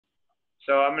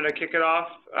So I'm going to kick it off.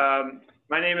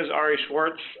 My name is Ari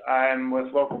Schwartz. I'm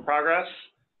with Local Progress,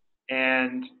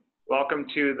 and welcome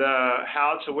to the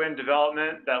How to Win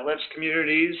Development That Lifts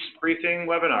Communities briefing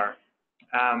webinar.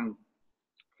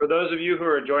 For those of you who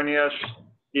are joining us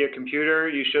via computer,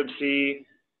 you should see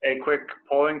a quick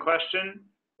polling question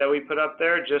that we put up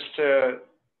there just to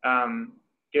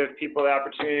give people the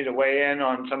opportunity to weigh in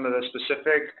on some of the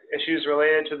specific issues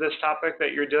related to this topic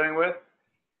that you're dealing with,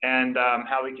 and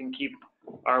how we can keep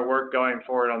our work going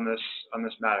forward on this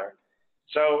matter.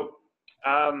 So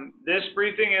this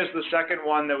briefing is the second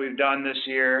one that we've done this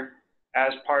year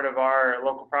as part of our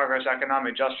Local Progress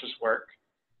economic justice work.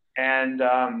 And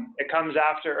it comes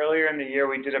after earlier in the year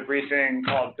we did a briefing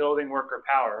called Building Worker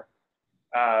Power,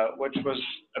 which was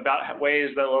about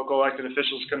ways that local elected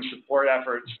officials can support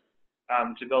efforts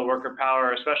to build worker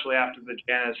power, especially after the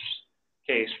Janus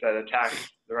case that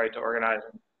attacked the right to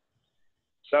organizing.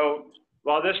 So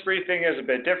while this briefing is a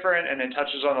bit different and it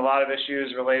touches on a lot of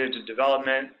issues related to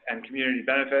development and community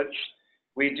benefits,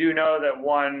 we do know that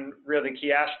one really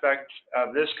key aspect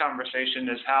of this conversation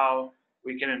is how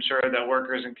we can ensure that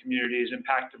workers and communities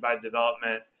impacted by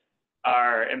development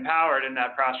are empowered in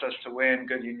that process to win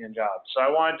good union jobs. So I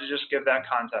wanted to just give that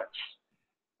context.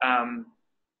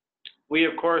 We,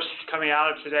 of course, coming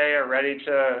out of today are ready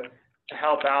to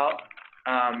help out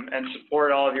and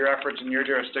support all of your efforts in your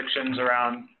jurisdictions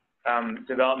around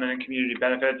development and community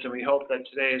benefits, and we hope that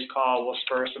today's call will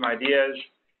spur some ideas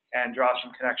and draw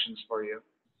some connections for you.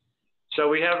 So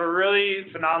we have a really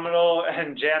phenomenal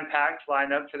and jam-packed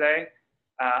lineup today.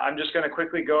 I'm just going to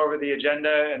quickly go over the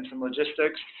agenda and some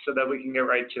logistics so that we can get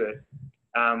right to it.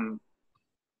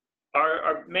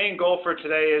 Our main goal for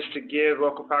today is to give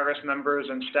Local Progress members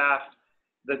and staff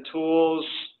the tools,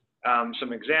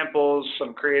 some examples,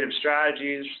 some creative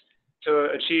strategies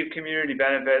to achieve community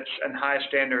benefits and high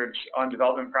standards on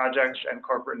development projects and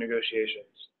corporate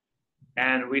negotiations.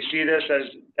 And we see this as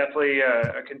definitely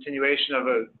a continuation of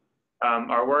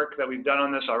our work that we've done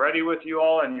on this already with you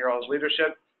all and your all's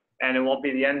leadership, and it won't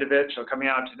be the end of it. So coming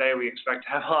out today, we expect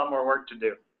to have a lot more work to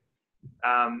do.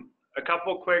 A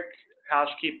couple quick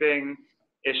housekeeping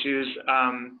issues.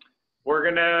 We're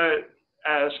gonna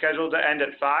schedule to end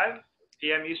at 5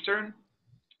 p.m. Eastern.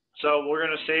 So we're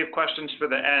going to save questions for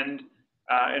the end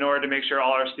in order to make sure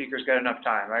all our speakers get enough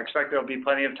time. I expect there'll be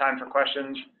plenty of time for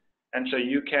questions, and so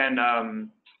you can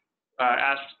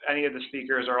ask any of the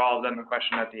speakers or all of them a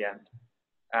question at the end.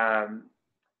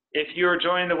 If you're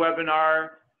joining the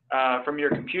webinar from your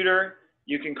computer,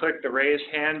 you can click the raise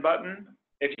hand button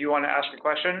if you want to ask a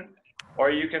question,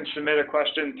 or you can submit a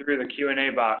question through the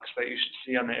Q&A box that you should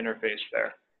see on the interface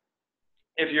there.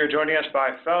 If you're joining us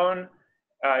by phone,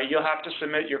 you'll have to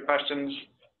submit your questions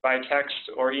by text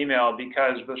or email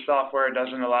because the software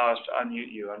doesn't allow us to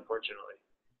unmute you, unfortunately.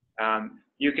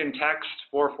 You can text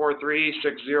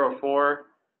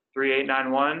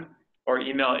 443-604-3891 or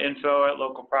email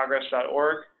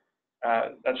info@localprogress.org.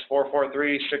 That's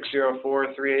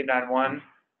 443-604-3891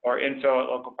 or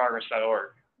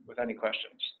info@localprogress.org with any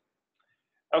questions.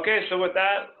 Okay, so with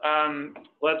that,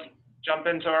 let's jump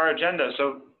into our agenda.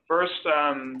 So first,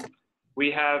 we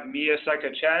have Miya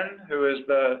Saika Chen, who is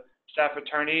the staff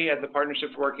attorney at the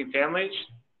Partnership for Working Families.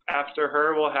 After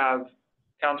her, we'll have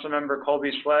Councilmember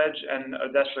Colby Sledge and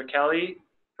Odessa Kelly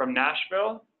from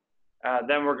Nashville.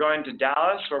 Then we're going to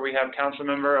Dallas, where we have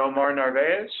Councilmember Omar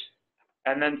Narvaez.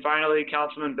 And then finally,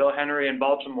 Councilman Bill Henry in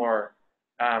Baltimore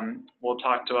will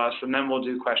talk to us, and then we'll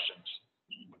do questions.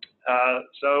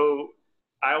 So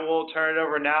I will turn it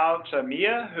over now to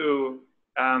Miya, who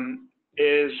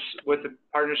is with the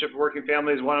Partnership for Working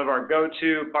Families, one of our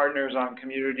go-to partners on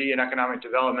community and economic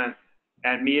development.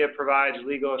 And Miya provides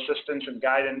legal assistance and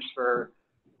guidance for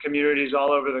communities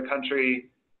all over the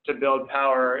country to build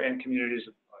power in communities.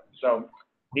 So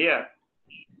Miya,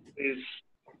 please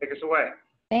take us away.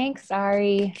 Thanks,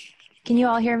 Ari. Can you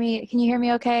all hear me? Can you hear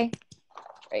me okay?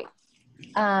 Great.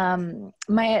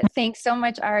 Thanks so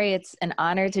much, Ari. It's an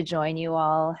honor to join you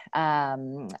all.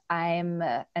 I'm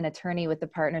an attorney with the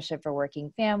Partnership for Working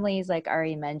Families, like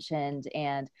Ari mentioned,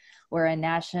 and we're a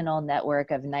national network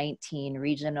of 19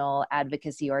 regional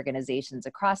advocacy organizations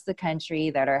across the country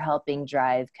that are helping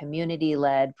drive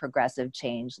community-led progressive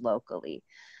change locally.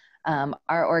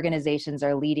 Our organizations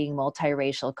are leading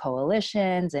multiracial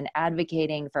coalitions and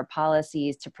advocating for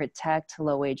policies to protect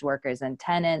low-wage workers and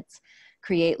tenants,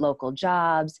 create local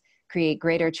jobs, create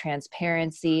greater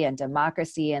transparency and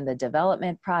democracy in the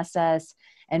development process,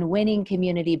 and winning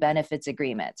community benefits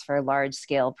agreements for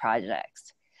large-scale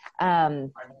projects.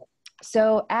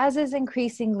 So as is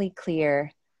increasingly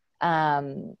clear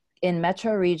in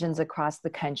metro regions across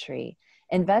the country,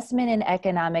 Investment in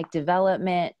economic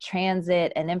development,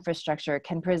 transit, and infrastructure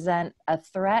can present a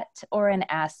threat or an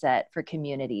asset for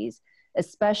communities,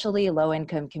 especially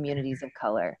low-income communities of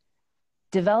color.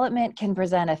 Development can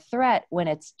present a threat when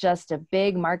it's just a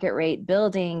big market rate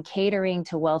building catering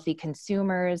to wealthy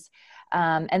consumers.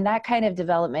 And that kind of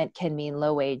development can mean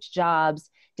low-wage jobs,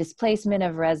 displacement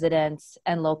of residents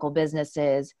and local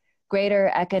businesses,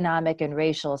 greater economic and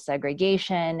racial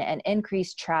segregation, and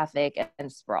increased traffic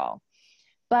and sprawl.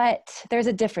 But there's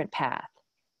a different path.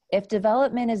 If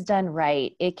development is done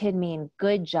right, it can mean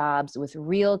good jobs with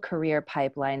real career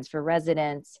pipelines for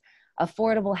residents,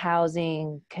 affordable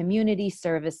housing, community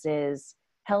services,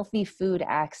 healthy food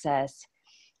access,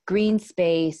 green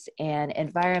space, and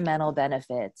environmental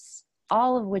benefits,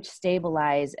 all of which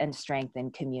stabilize and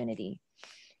strengthen community.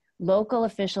 Local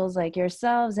officials like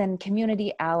yourselves and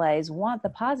community allies want the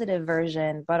positive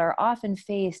version, but are often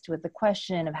faced with the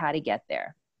question of how to get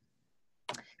there.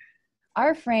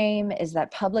 Our frame is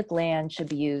that public land should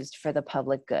be used for the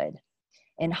public good.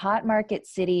 In hot market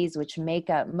cities, which make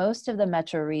up most of the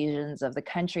metro regions of the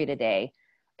country today,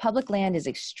 public land is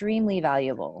extremely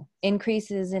valuable,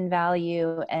 increases in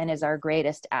value, and is our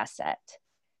greatest asset.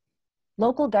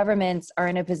 Local governments are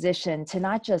in a position to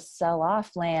not just sell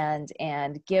off land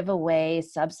and give away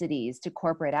subsidies to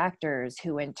corporate actors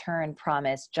who in turn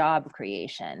promise job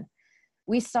creation.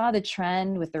 We saw the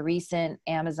trend with the recent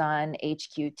Amazon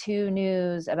HQ2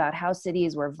 news about how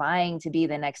cities were vying to be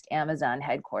the next Amazon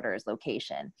headquarters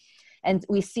location. And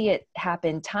we see it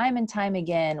happen time and time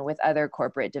again with other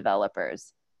corporate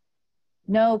developers.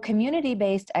 No,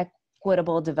 community-based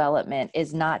equitable development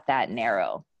is not that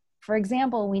narrow. For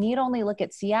example, we need only look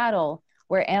at Seattle,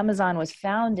 where Amazon was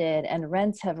founded and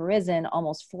rents have risen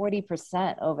almost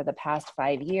 40% over the past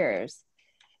 5 years.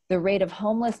 The rate of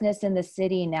homelessness in the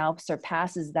city now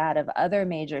surpasses that of other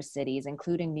major cities,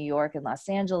 including New York and Los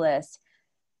Angeles.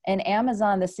 And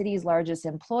Amazon, the city's largest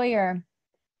employer,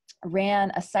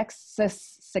 ran a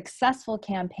successful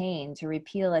campaign to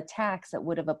repeal a tax that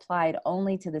would have applied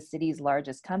only to the city's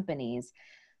largest companies,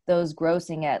 those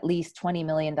grossing at least $20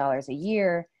 million a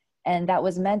year, and that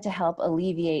was meant to help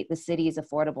alleviate the city's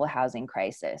affordable housing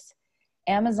crisis.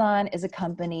 Amazon is a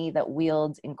company that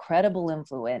wields incredible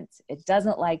influence. It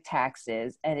doesn't like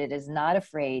taxes, and it is not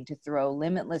afraid to throw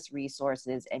limitless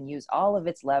resources and use all of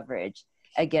its leverage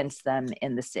against them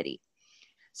in the city.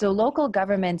 So local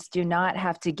governments do not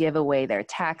have to give away their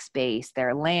tax base,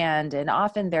 their land, and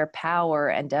often their power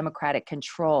and democratic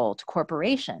control to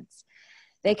corporations.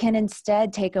 They can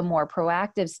instead take a more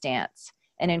proactive stance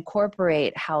and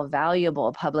incorporate how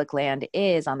valuable public land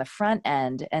is on the front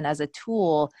end and as a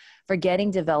tool for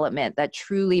getting development that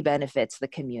truly benefits the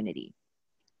community.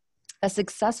 A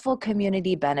successful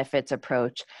community benefits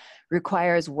approach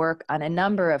requires work on a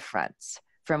number of fronts,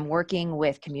 from working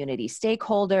with community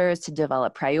stakeholders to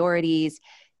develop priorities,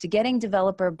 to getting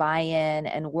developer buy-in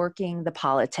and working the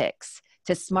politics,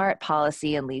 to smart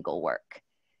policy and legal work.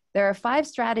 There are 5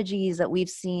 strategies that we've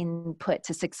seen put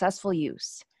to successful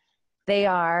use. They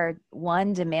are: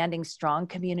 1, demanding strong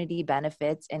community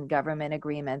benefits in government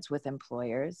agreements with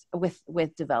employers,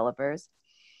 with developers.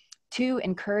 2,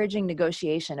 encouraging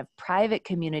negotiation of private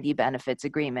community benefits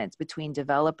agreements between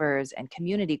developers and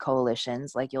community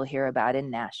coalitions, like you'll hear about in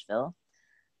Nashville.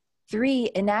 3,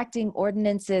 enacting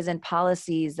ordinances and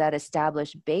policies that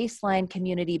establish baseline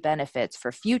community benefits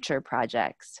for future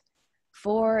projects.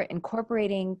 4,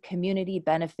 incorporating community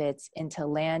benefits into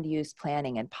land use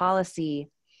planning and policy.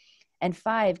 And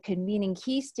 5, convening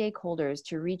key stakeholders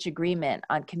to reach agreement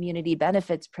on community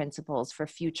benefits principles for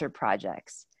future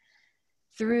projects.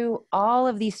 Through all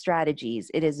of these strategies,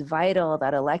 it is vital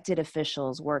that elected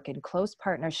officials work in close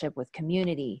partnership with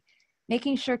community,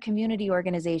 making sure community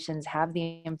organizations have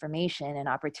the information and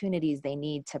opportunities they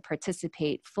need to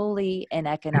participate fully in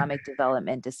economic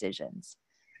development decisions.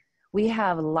 We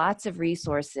have lots of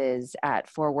resources at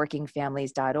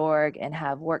forworkingfamilies.org and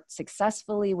have worked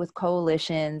successfully with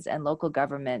coalitions and local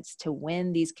governments to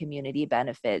win these community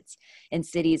benefits in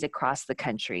cities across the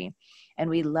country. And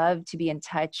we love to be in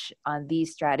touch on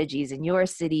these strategies in your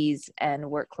cities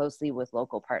and work closely with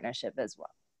local partnership as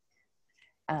well.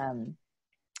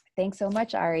 Thanks so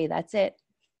much, Ari. That's it.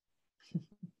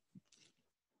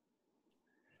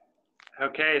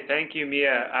 Okay, thank you,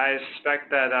 Miya. I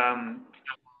suspect that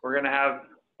we're going to have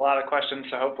a lot of questions,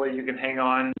 so hopefully you can hang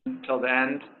on until the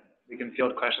end. We can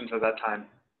field questions at that time.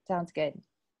 Sounds good.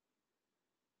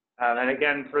 And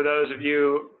again, for those of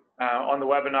you on the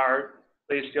webinar,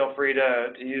 please feel free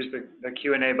to use the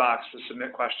Q&A box to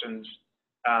submit questions,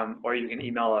 or you can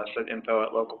email us at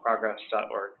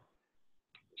info@localprogress.org.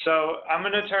 So I'm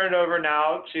going to turn it over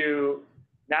now to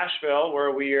Nashville,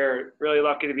 where we are really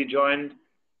lucky to be joined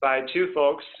by two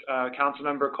folks,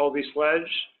 Councilmember Colby Sledge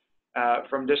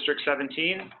from District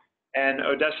 17 and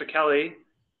Odessa Kelly,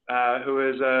 who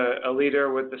is a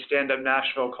leader with the Stand Up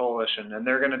Nashville Coalition. And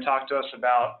they're going to talk to us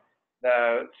about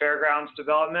the fairgrounds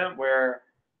development, where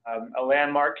a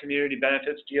landmark community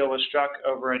benefits deal was struck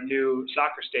over a new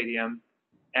soccer stadium,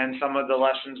 and some of the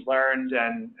lessons learned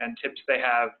and tips they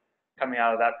have coming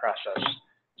out of that process.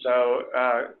 So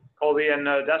Colby and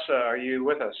Odessa, are you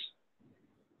with us?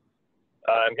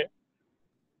 I'm here.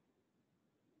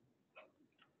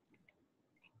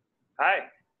 Hi,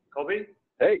 Colby.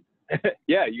 Hey.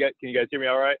 Yeah, can you guys hear me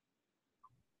all right?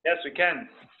 Yes, we can.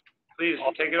 Please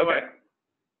take it okay. away.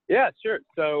 Yeah, sure.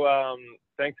 So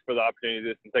thanks for the opportunity to do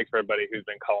this, and thanks for everybody who's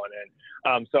been calling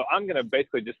in. So I'm going to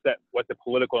basically just set what the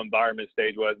political environment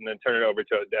stage was and then turn it over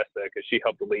to Odessa because she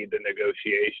helped lead the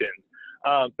negotiations.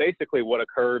 Basically what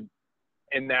occurred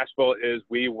in Nashville is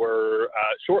we were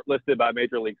shortlisted by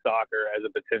Major League Soccer as a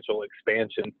potential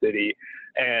expansion city.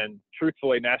 And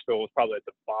truthfully, Nashville was probably at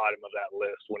the bottom of that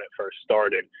list when it first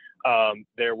started.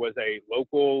 There was a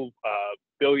local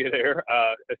billionaire,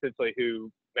 essentially, who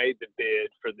made the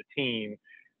bid for the team.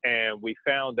 And we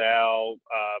found out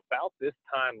about this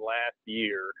time last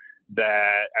year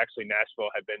that actually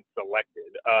Nashville had been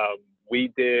selected. We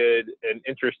did an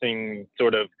interesting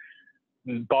sort of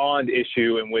bond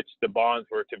issue in which the bonds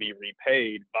were to be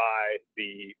repaid by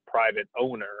the private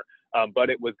owner, but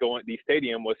the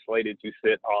stadium was slated to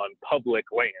sit on public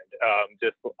land,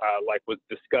 just like was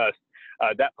discussed.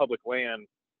 That public land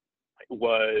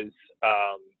was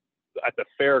at the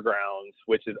fairgrounds,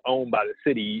 which is owned by the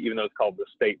city, even though it's called the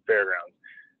state fairgrounds.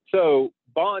 So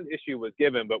bond issue was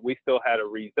given, but we still had a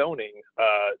rezoning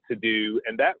to do,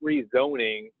 and that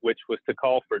rezoning, which was to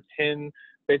call for 10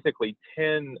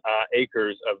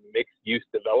 acres of mixed-use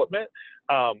development,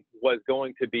 was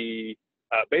going to be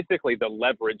basically the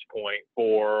leverage point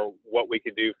for what we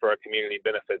could do for a community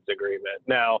benefits agreement.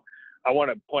 Now, I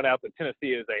want to point out that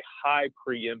Tennessee is a high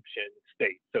preemption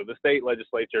state. So the state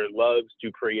legislature loves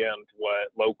to preempt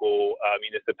what local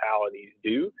municipalities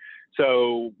do.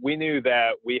 So we knew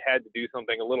that we had to do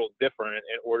something a little different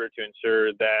in order to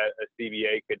ensure that a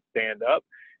CBA could stand up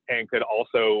and could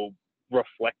also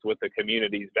reflect what the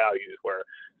community's values were.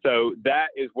 So that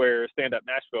is where Stand Up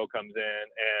Nashville comes in,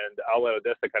 and I'll let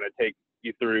Odessa kind of take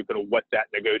you through kind of what that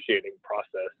negotiating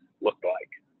process looked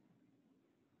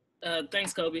like.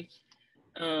 Thanks, Colby.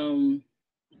 Okay,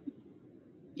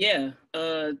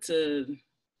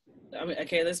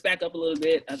 let's back up a little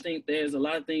bit. I think there's a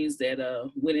lot of things that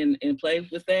went in play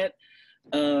with that.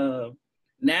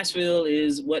 Nashville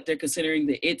is what they're considering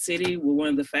the IT city. We're one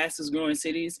of the fastest growing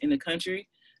cities in the country.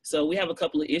 So we have a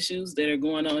couple of issues that are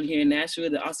going on here in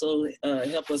Nashville that also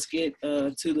help us get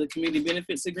to the community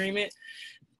benefits agreement.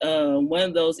 One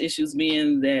of those issues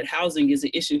being that housing is an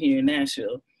issue here in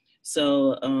Nashville.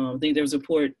 So I think there was a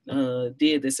report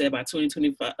that said by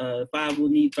 2025 we'll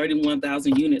need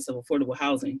 31,000 units of affordable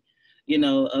housing. You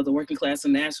know, the working class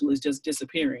in Nashville is just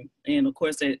disappearing. And of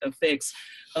course that affects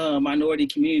minority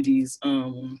communities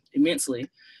immensely.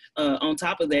 On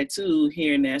top of that too,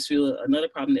 here in Nashville, another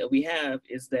problem that we have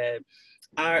is that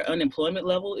our unemployment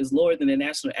level is lower than the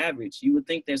national average. You would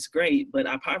think that's great, but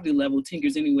our poverty level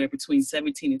tinkers anywhere between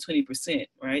 17 and 20%,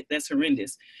 right? That's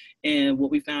horrendous. And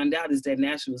what we found out is that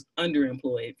Nashville is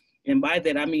underemployed. And by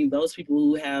that, I mean those people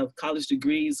who have college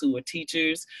degrees, who are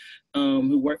teachers,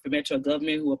 who work for Metro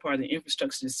government, who are part of the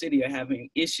infrastructure of the city are having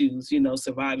issues, you know,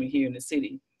 surviving here in the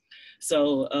city.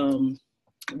 So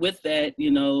with that,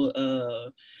 you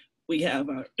know, we have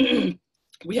our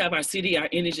we have our city, our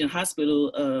indigent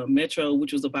hospital, Metro,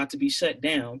 which was about to be shut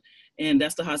down. And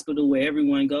that's the hospital where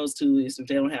everyone goes to is if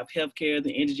they don't have health care,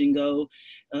 the indigent go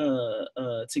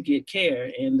to get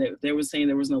care. And they were saying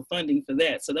there was no funding for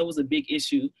that. So that was a big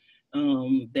issue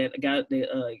that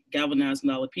galvanized a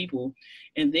lot of people.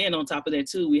 And then on top of that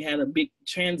too, we had a big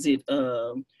transit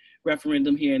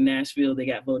referendum here in Nashville that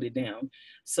got voted down.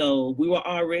 So we were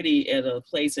already at a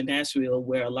place in Nashville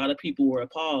where a lot of people were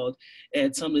appalled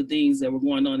at some of the things that were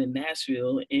going on in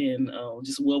Nashville and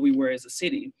just where we were as a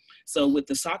city. So with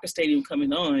the soccer stadium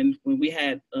coming on, when we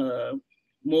had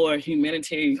more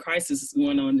humanitarian crisis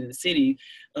going on in the city,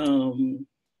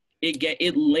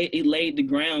 it laid the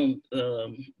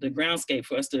groundscape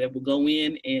for us to able to go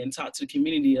in and talk to the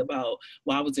community about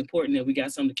why it was important that we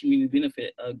got some of the community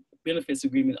benefits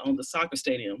agreement on the soccer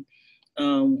stadium.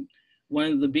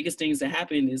 One of the biggest things that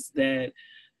happened is that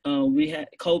we had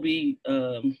Colby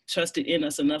trusted in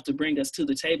us enough to bring us to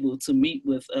the table to meet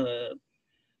with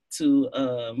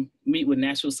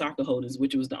Nashville Soccer Holdings,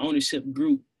 which was the ownership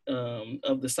group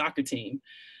of the soccer team.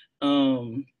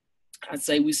 I'd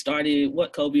say we started,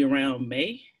 Kobe, around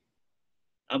May,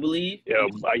 I believe.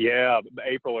 Yeah,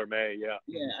 April or May, yeah.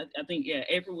 Yeah, I think,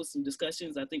 April was some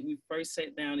discussions. I think we first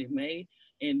sat down in May,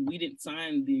 and we didn't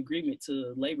sign the agreement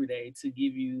to Labor Day, to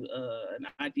give you an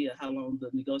idea how long the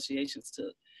negotiations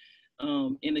took.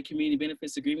 In the community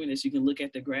benefits agreement, as you can look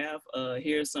at the graph,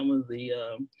 here are some of the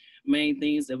main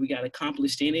things that we got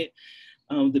accomplished in it.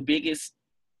 The biggest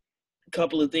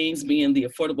couple of things being the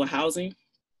affordable housing,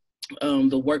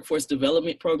 the workforce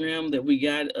development program that we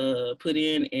got put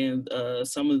in, and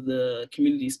some of the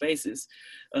community spaces.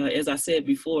 As I said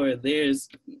before, there's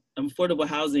affordable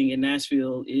housing in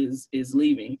Nashville is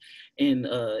leaving, and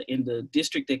in the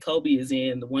district that Colby is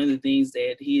in, one of the things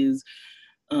that he has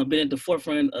been at the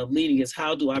forefront of leading is,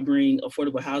 how do I bring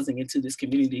affordable housing into this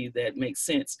community that makes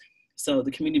sense? So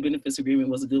the community benefits agreement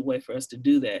was a good way for us to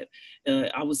do that.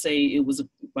 I would say it was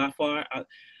by far,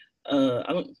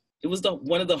 it was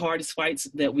one of the hardest fights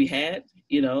that we had,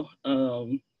 you know.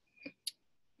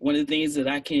 One of the things that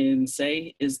I can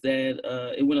say is that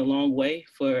it went a long way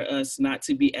for us not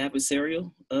to be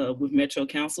adversarial with Metro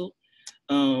Council.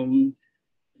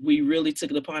 We really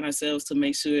took it upon ourselves to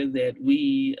make sure that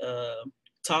we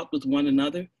talked with one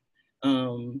another.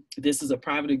 This is a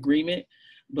private agreement,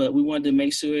 but we wanted to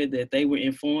make sure that they were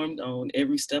informed on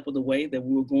every step of the way that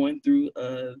we were going through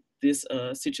this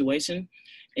situation,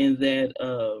 and that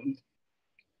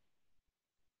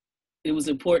it was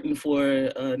important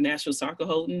for Nashville Soccer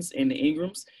Holdings and the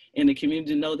Ingrams and the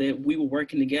community to know that we were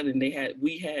working together, and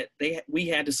we had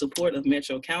the support of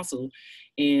Metro Council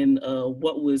in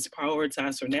what was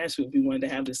prioritized for Nashville if we wanted to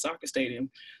have this soccer stadium.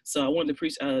 So I wanted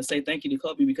to say thank you to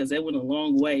Kobe, because that went a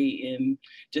long way in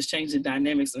just changing the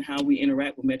dynamics and how we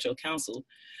interact with Metro Council.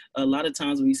 A lot of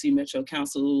times when you see Metro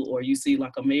Council, or you see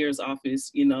like a mayor's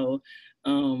office, you know,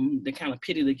 they're kind of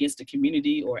pitted against the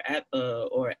community or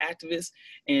activists,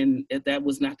 and that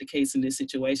was not the case in this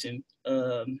situation.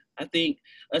 I think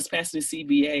us passing the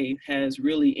CBA has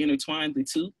really intertwined the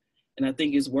two, and I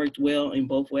think it's worked well in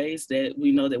both ways, that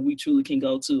we know that we truly can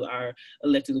go to our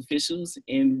elected officials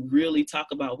and really talk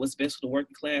about what's best for the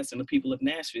working class and the people of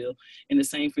Nashville, and the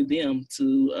same for them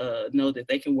to know that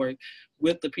they can work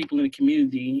with the people in the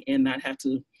community and not have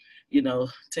to, you know,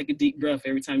 take a deep breath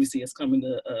every time you see us coming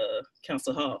to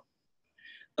Council Hall.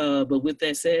 But with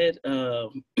that said,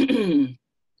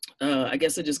 I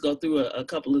guess I'll just go through a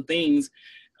couple of things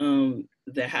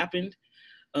that happened.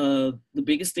 The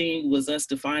biggest thing was us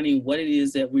defining what it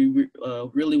is that we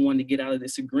really wanted to get out of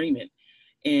this agreement.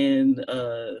 And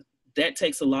that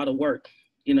takes a lot of work.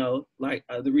 You know, like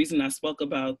the reason I spoke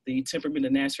about the temperament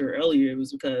of Nashville earlier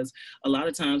was because a lot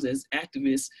of times as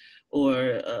activists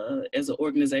or as an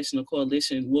organizational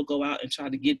coalition, we'll go out and try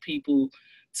to get people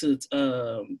to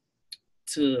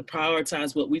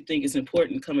prioritize what we think is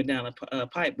important coming down a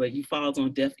pipe, but you falls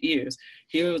on deaf ears.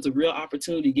 Here was a real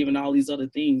opportunity, given all these other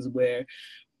things, where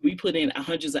we put in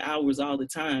hundreds of hours all the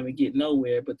time and get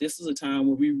nowhere. But this is a time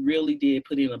where we really did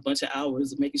put in a bunch of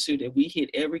hours of making sure that we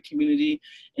hit every community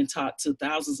and talked to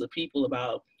thousands of people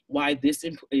about why this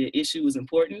issue is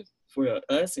important for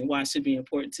us and why it should be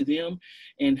important to them,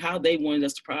 and how they wanted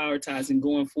us to prioritize and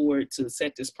going forward to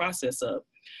set this process up.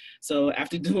 So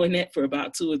after doing that for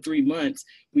about 2 or 3 months,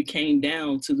 we came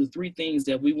down to the 3 things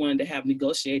that we wanted to have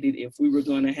negotiated if we were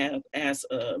going to ask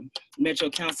Metro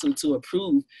Council to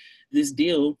approve this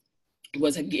deal.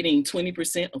 Was getting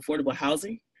 20% affordable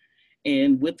housing.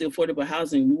 And with the affordable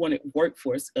housing, we wanted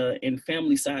workforce and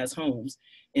family-sized homes.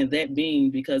 And that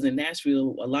being because in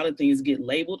Nashville, a lot of things get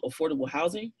labeled affordable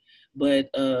housing, but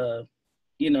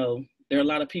you know, there are a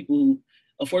lot of people who,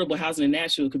 affordable housing in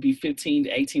Nashville could be $1,500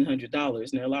 to $1,800.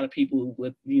 And there are a lot of people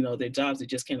with, you know, their jobs that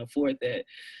just can't afford that.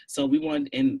 So we want,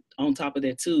 and on top of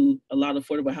that too, a lot of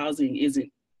affordable housing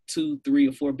isn't 2, 3,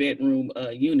 or 4 bedroom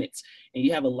units. And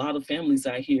you have a lot of families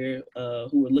out here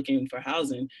who are looking for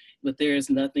housing, but there's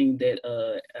nothing that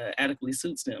adequately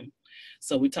suits them.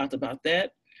 So we talked about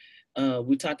that.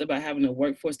 We talked about having a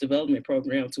workforce development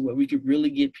program to where we could really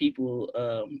get people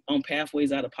on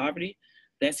pathways out of poverty.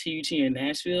 That's huge here in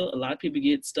Nashville. A lot of people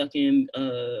get stuck in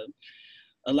a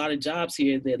lot of jobs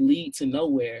here that lead to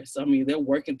nowhere. So, I mean, they're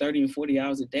working 30 and 40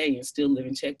 hours a day and still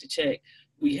living check to check.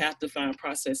 We have to find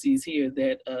processes here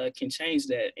that can change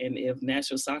that. And if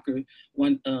Nashville Soccer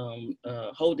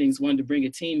Holdings wanted to bring a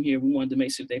team here, we wanted to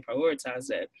make sure they prioritize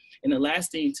that. And the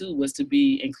last thing too was to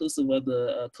be inclusive of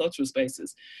the cultural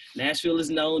spaces. Nashville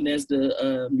is known as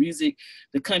the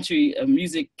country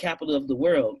music capital of the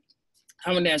world.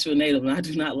 I'm a Nashville native and I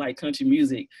do not like country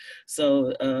music.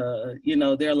 So, you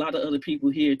know, there are a lot of other people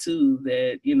here too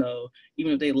that, you know,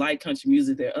 even if they like country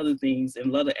music, there are other things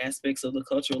and other aspects of the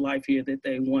cultural life here that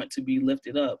they want to be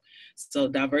lifted up. So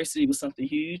diversity was something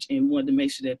huge, and we wanted to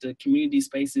make sure that the community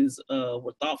spaces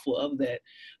were thoughtful of that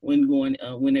when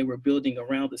they were building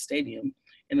around the stadium.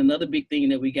 And another big thing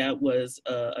that we got was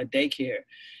a daycare.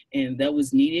 And that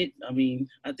was needed. I mean,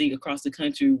 I think across the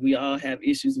country, we all have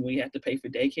issues when we have to pay for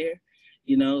daycare.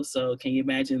 You know, so can you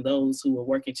imagine those who are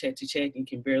working check to check and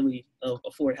can barely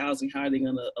afford housing? How are they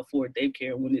going to afford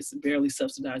daycare when it's barely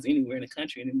subsidized anywhere in the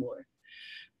country anymore?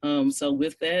 So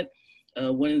with that,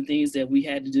 one of the things that we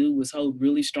had to do was hold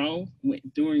really strong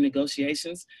during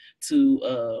negotiations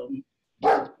to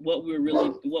what we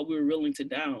were willing to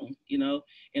down. You know,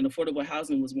 and affordable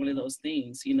housing was one of those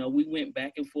things. You know, we went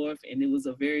back and forth, and it was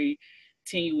a very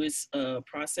tenuous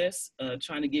process,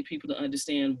 trying to get people to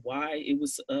understand why it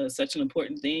was such an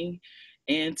important thing,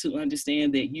 and to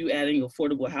understand that you adding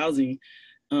affordable housing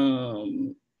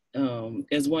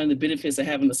as one of the benefits of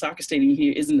having the soccer stadium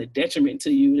here isn't a detriment to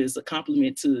you. It is a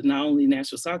compliment to not only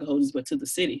Nashville soccer holders, but to the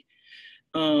city.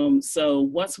 So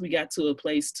once we got to a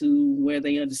place to where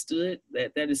they understood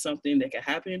that that is something that could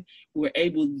happen, we were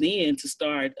able then to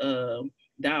start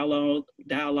dialogue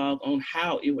on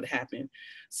how it would happen.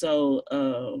 So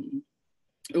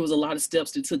it was a lot of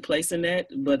steps that took place in that,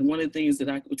 but one of the things that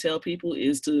I would tell people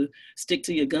is to stick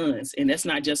to your guns. And that's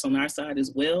not just on our side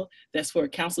as well, that's for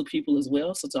council people as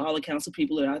well. So to all the council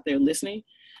people that are out there listening,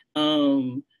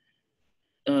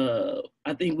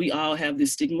 I think we all have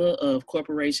this stigma of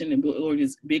corporation and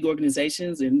big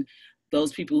organizations and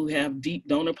those people who have deep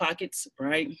donor pockets,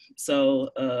 right? So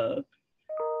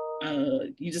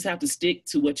you just have to stick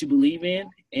to what you believe in,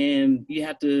 and you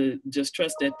have to just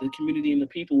trust that the community and the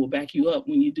people will back you up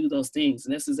when you do those things.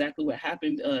 And that's exactly what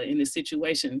happened in this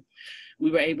situation. We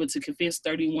were able to convince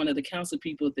 31 of the council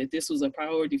people that this was a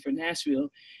priority for Nashville,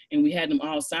 and we had them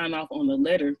all sign off on the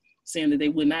letter saying that they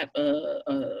would not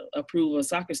approve a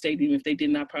soccer stadium if they did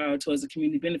not prioritize the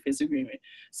community benefits agreement.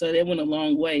 So that went a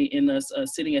long way in us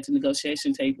sitting at the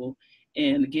negotiation table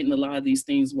and getting a lot of these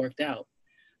things worked out.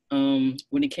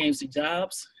 When it came to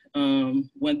jobs, one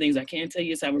of the things I can tell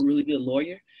you is I have a really good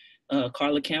lawyer.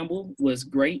 Carla Campbell was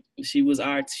great. She's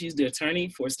the attorney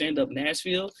for Stand Up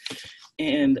Nashville.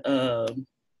 And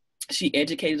she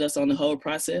educated us on the whole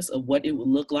process of what it would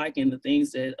look like and the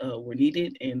things that were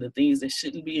needed and the things that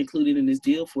shouldn't be included in this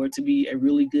deal for it to be a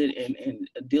really good and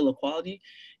a deal of quality.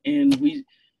 And you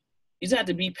just have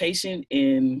to be patient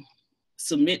and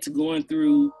submit to going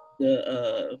through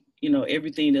the,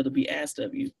 everything that'll be asked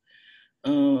of you.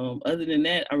 Other than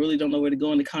that, I really don't know where to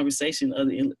go in the conversation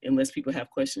unless people have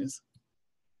questions.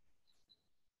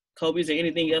 Colby, is there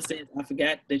anything else that I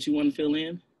forgot that you want to fill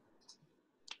in?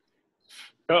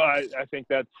 No, I think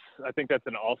that's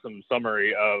an awesome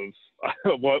summary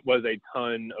of what was a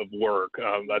ton of work.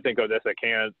 I think Odessa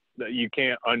you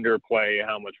can't underplay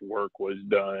how much work was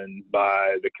done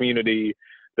by the community.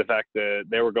 The fact that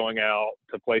they were going out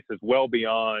to places well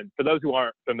beyond. For those who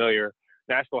aren't familiar,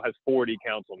 Nashville has 40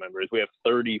 council members. We have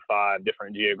 35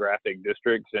 different geographic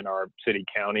districts in our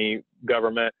city-county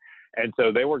government. And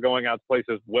so they were going out to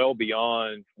places well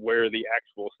beyond where the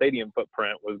actual stadium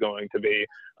footprint was going to be,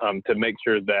 to make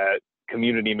sure that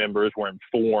community members were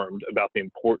informed about the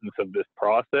importance of this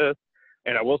process.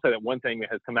 And I will say that one thing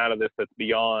that has come out of this that's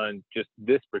beyond just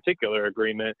this particular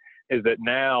agreement is that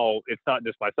now it's not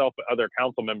just myself, but other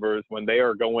council members, when they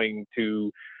are going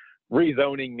to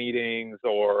rezoning meetings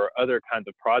or other kinds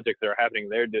of projects that are happening in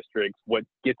their districts, what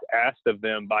gets asked of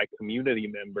them by community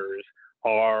members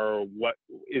are, what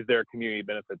is their community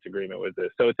benefits agreement with this?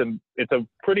 So it's a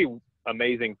pretty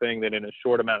amazing thing that in a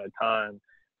short amount of time,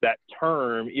 that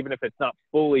term, even if it's not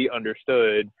fully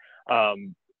understood,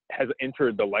 has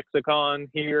entered the lexicon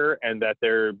here, and that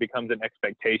there becomes an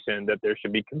expectation that there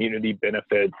should be community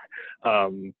benefits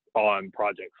on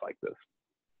projects like this.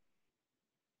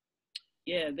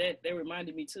 Yeah, that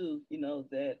reminded me too,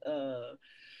 that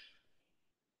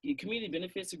the community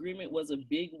benefits agreement was a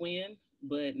big win,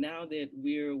 but now that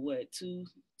we're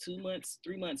 3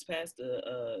 months past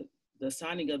the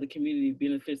signing of the community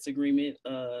benefits agreement,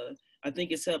 I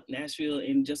think it's helped Nashville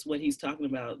in just what he's talking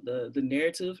about, the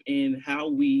narrative and how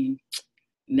we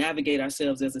navigate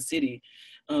ourselves as a city.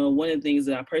 One of the things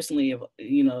that I personally have,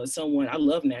 I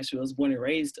love Nashville, I was born and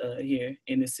raised here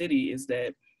in the city, is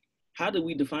that how do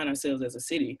we define ourselves as a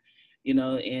city? And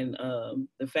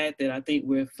the fact that I think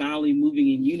we're finally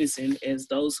moving in unison as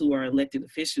those who are elected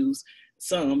officials,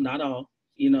 some, not all,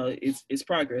 it's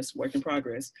progress, work in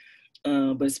progress,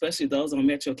 but especially those on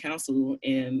Metro Council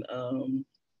and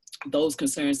those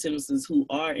concerned citizens who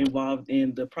are involved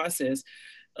in the process,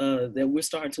 that we're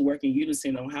starting to work in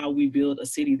unison on how we build a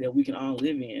city that we can all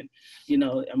live in. You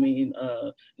know, I mean,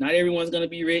 not everyone's going to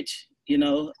be rich, you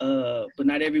know, but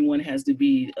not everyone has to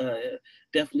be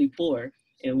definitely poor.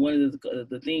 And one of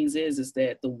the things is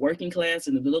that the working class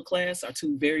and the middle class are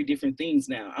two very different things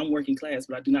now. I'm working class,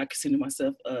 but I do not consider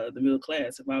myself the middle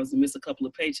class. If I was to miss a couple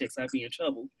of paychecks, I'd be in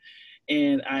trouble.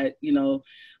 And you know,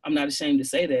 I'm not ashamed to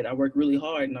say that. I work really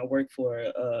hard and I work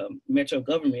for Metro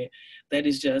government. That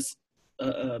is just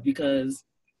because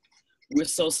we're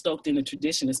so stoked in the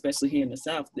tradition, especially here in the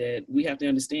South, that we have to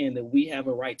understand that we have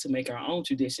a right to make our own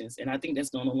traditions. And I think that's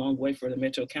gone a long way for the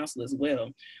Metro Council as well.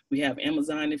 We have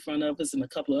Amazon in front of us and a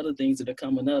couple of other things that are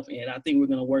coming up. And I think we're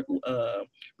going to work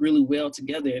really well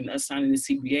together, and us signing the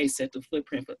CBA set the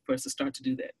footprint for us to start to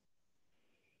do that.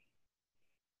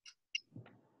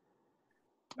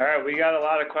 All right, we got a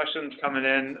lot of questions coming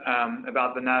in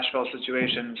about the Nashville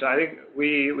situation. So I think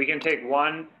we can take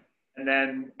one, and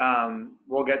then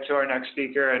we'll get to our next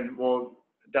speaker, and we'll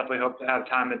definitely hope to have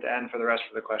time at the end for the rest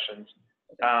of the questions.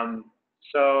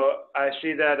 So I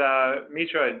see that,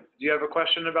 Mitra, do you have a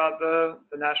question about the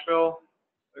Nashville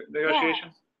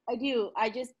negotiation? Yeah, I do. I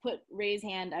just put raise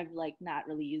hand. I've like not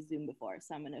really used Zoom before,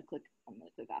 so I'm gonna click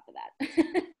off of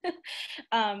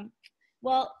that.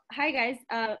 Well, hi guys.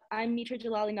 I'm Mitra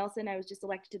Jalali Nelson. I was just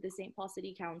elected to the St. Paul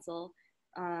City Council.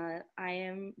 I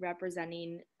am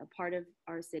representing a part of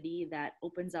our city that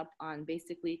opens up on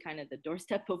basically kind of the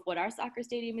doorstep of what our soccer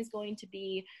stadium is going to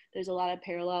be. There's a lot of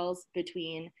parallels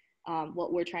between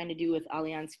what we're trying to do with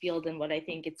Allianz Field and what I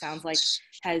think it sounds like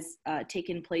has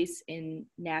taken place in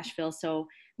Nashville. So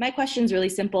my question is really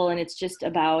simple, and it's just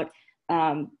about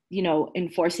you know,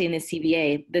 enforcing the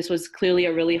CBA. This was clearly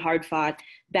a really hard fought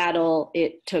battle.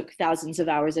 It took thousands of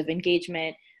hours of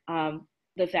engagement.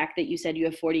 The fact that you said you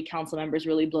have 40 council members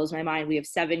really blows my mind. We have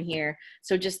 7 here.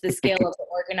 So just the scale of the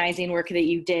organizing work that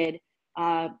you did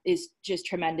is just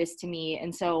tremendous to me.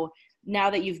 And so now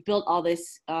that you've built all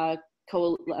this,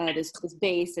 this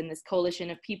base and this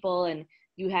coalition of people, and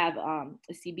you have a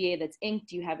CBA that's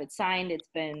inked, you have it signed, it's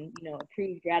been, you know,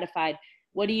 approved, ratified.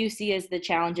 What do you see as the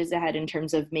challenges ahead in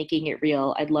terms of making it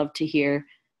real? I'd love to hear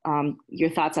your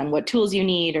thoughts on what tools you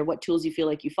need or what tools you feel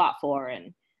like you fought for,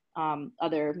 and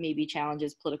other maybe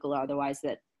challenges, political or otherwise,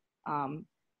 that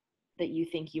that you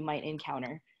think you might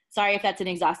encounter. Sorry if that's an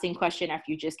exhausting question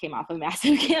after you just came off a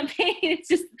massive campaign. It's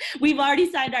just, we've already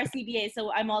signed our CBA,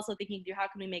 so I'm also thinking through how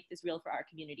can we make this real for our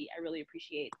community. I really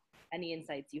appreciate any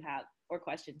insights you have or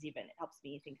questions even. It helps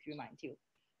me think through mine too.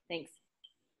 Thanks.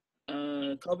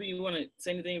 Colby, you want to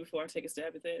say anything before I take a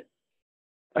stab at that?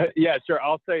 Yeah, sure.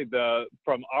 I'll say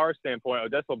from our standpoint,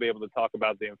 Odessa will be able to talk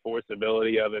about the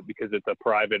enforceability of it because it's a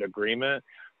private agreement.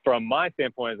 From my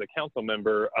standpoint as a council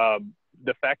member,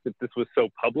 the fact that this was so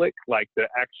public, like the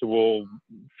actual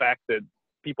fact that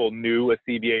people knew a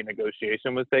CBA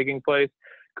negotiation was taking place,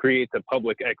 creates a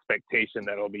public expectation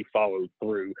that will be followed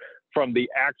through. From the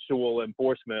actual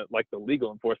enforcement, like the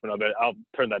legal enforcement of it, I'll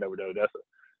turn that over to Odessa.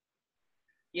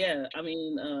 Yeah, I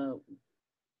mean,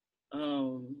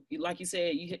 like you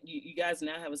said, you guys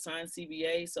now have a signed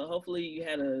CBA, so hopefully you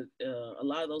had a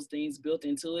lot of those things built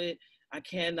into it. I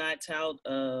cannot tout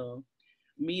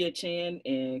Miya Chen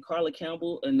and Carla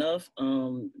Campbell enough.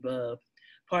 The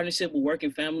partnership with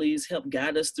Working Families helped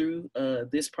guide us through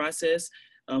this process.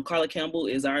 Carla Campbell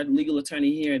is our legal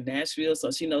attorney here in Nashville,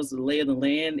 so she knows the lay of the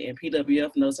land, and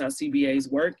PWF knows how CBAs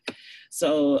work.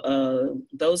 So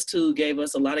those two gave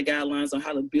us a lot of guidelines on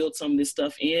how to build some of this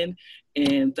stuff in,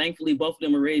 and thankfully both of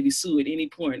them are ready to sue at any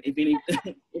point if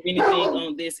anything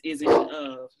on this isn't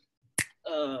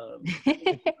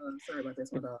sorry about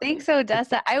this. Thanks,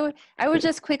 Odessa. I would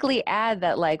just quickly add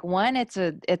that, like, one, it's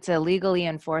a legally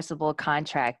enforceable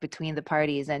contract between the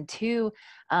parties, and two,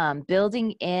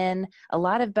 building in a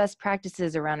lot of best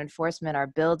practices around enforcement are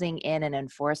building in an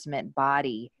enforcement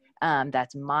body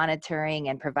that's monitoring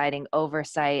and providing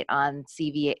oversight on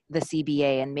the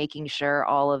CBA and making sure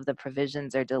all of the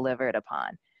provisions are delivered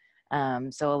upon.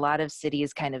 So a lot of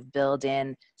cities kind of build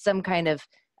in some kind of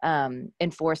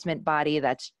enforcement body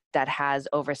that has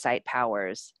oversight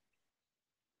powers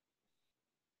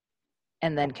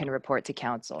and then can report to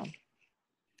council.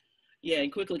 Yeah,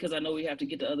 and quickly, because I know we have to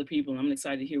get to other people, and I'm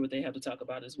excited to hear what they have to talk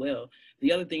about as well.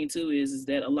 The other thing too is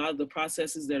that a lot of the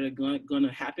processes that are going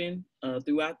to happen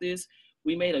throughout this,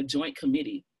 we made a joint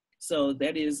committee. So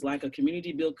that is like a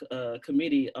community build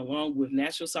committee along with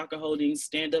Nashville Soccer Holdings,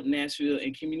 Stand Up Nashville,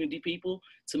 and community people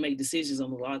to make decisions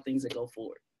on a lot of things that go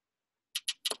forward.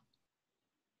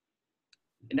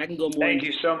 And I can go more. Thank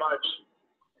you so much.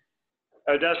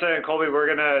 Odessa and Colby, we're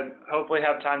gonna hopefully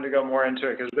have time to go more into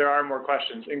it because there are more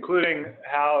questions, including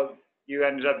how you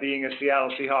ended up being a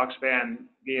Seattle Seahawks fan,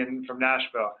 being from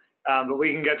Nashville. But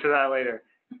we can get to that later.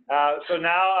 So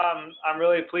now I'm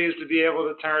really pleased to be able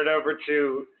to turn it over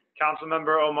to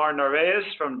Councilmember Omar Narvaez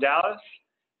from Dallas,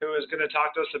 who is going to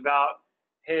talk to us about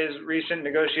his recent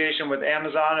negotiation with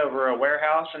Amazon over a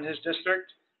warehouse in his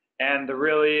district and the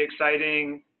really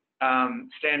exciting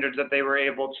standards that they were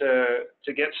able to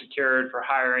get secured for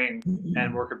hiring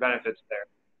and worker benefits there.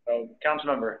 So,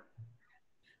 Councilmember.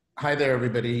 Hi there,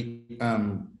 everybody.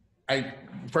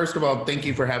 First of all, thank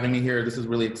you for having me here. This is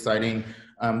really exciting.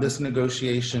 This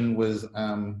negotiation was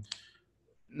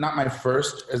not my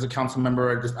first as a council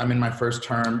member. I'm in my first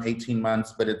term, 18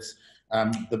 months, but it's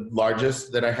the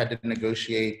largest that I had to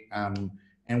negotiate.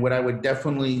 And what I would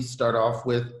definitely start off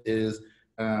with is,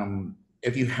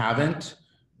 if you haven't,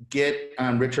 get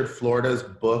Richard Florida's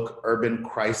book, Urban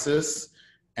Crisis,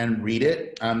 and read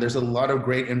it. There's a lot of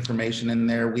great information in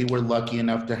there. We were lucky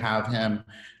enough to have him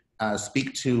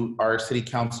speak to our city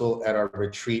council at our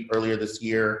retreat earlier this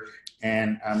year,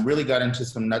 and really got into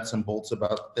some nuts and bolts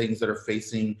about things that are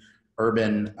facing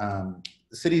urban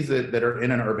cities that are in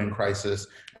an urban crisis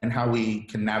and how we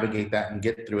can navigate that and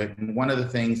get through it. And one of the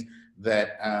things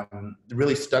that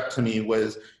really stuck to me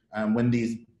was when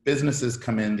these businesses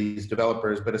come in, these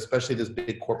developers, but especially these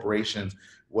big corporations,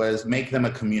 was make them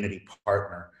a community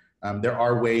partner. There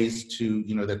are ways to,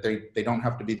 that they don't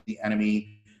have to be the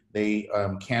enemy. They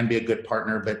can be a good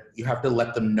partner, but you have to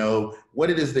let them know what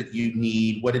it is that you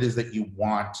need, what it is that you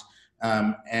want,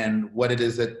 and what it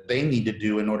is that they need to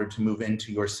do in order to move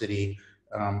into your city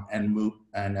and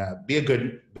be a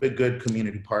good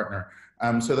community partner.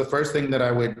 So the first thing that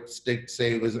I would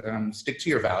say was stick to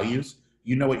your values.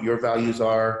 You know what your values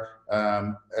are,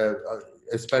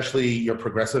 especially your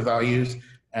progressive values,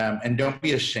 and don't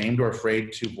be ashamed or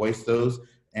afraid to voice those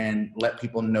and let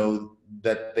people know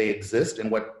that they exist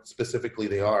and what specifically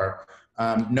they are.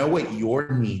 Know what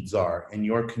your needs are in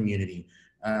your community.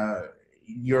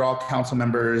 You're all council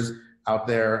members out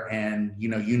there, and you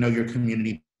know your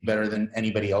community better than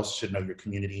anybody else should know your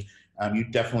community. You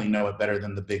definitely know it better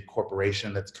than the big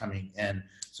corporation that's coming in.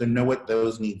 So know what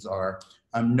those needs are.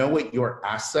 Know what your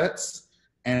assets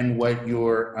and what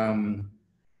your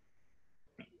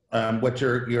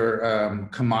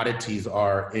commodities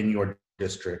are in your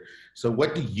district. So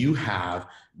what do you have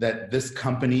that this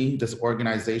company, this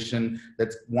organization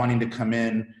that's wanting to come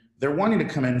in, they're wanting to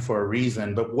come in for a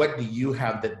reason, but what do you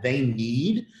have that they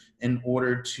need in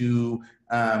order to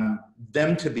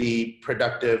them to be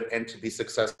productive and to be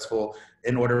successful,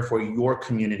 in order for your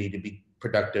community to be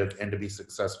productive and to be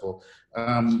successful?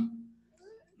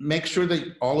 Make sure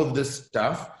that all of this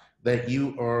stuff that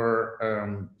you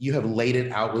have laid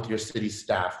it out with your city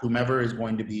staff, whomever is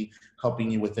going to be helping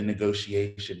you with the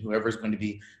negotiation, whoever is going to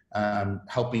be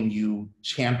helping you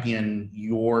champion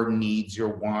your needs, your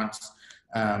wants,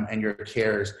 and your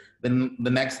cares. Then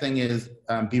the next thing is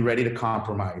be ready to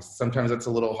compromise. Sometimes that's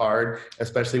a little hard,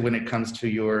 especially when it comes to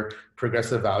your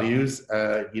progressive values,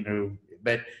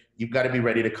 but you've got to be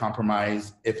ready to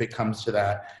compromise if it comes to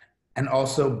that. And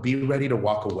also be ready to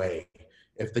walk away.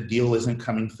 If the deal isn't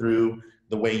coming through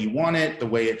the way you want it, the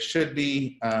way it should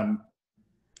be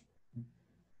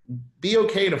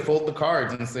okay to fold the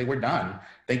cards and say, we're done.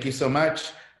 Thank you so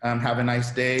much. Have a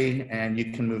nice day, and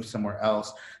you can move somewhere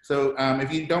else. So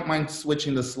if you don't mind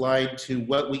switching the slide to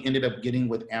what we ended up getting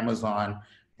with Amazon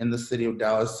in the city of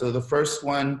Dallas. So the first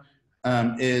one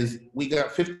is we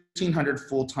got 1,500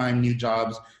 full-time new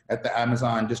jobs at the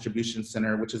Amazon Distribution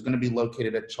Center, which is going to be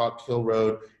located at Chalk Hill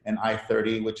Road and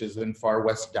I-30, which is in far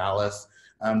west Dallas.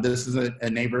 This is a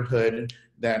neighborhood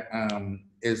that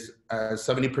is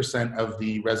 70% of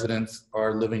the residents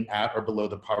are living at or below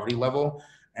the poverty level.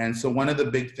 And so one of the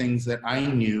big things that I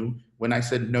knew when I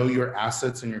said know your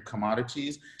assets and your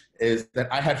commodities is that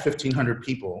I had 1,500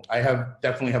 people. I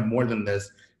definitely have more than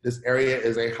this. This area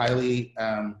is a highly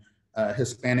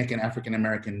Hispanic and African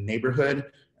American neighborhood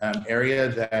area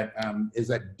that is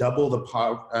at double the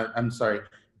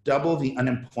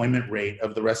unemployment rate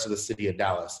of the rest of the city of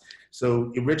Dallas.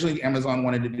 So originally Amazon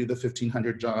wanted to do the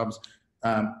 1,500 jobs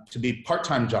to be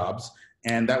part-time jobs,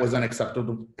 and that was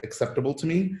acceptable to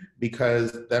me,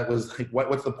 because that was like,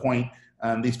 what's the point?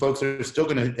 These folks are still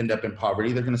going to end up in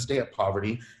poverty. They're going to stay at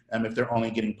poverty if they're only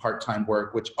getting part-time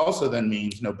work, which also then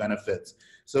means no benefits.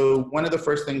 So one of the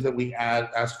first things that we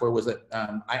asked for was that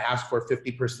I asked for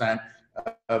 50%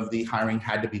 of the hiring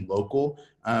had to be local.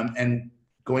 And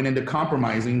going into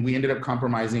compromising, we ended up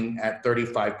compromising at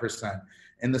 35%.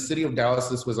 In the city of Dallas,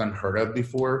 this was unheard of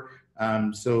before.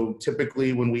 So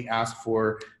typically when we ask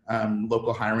for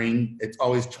local hiring, it's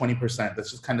always 20%.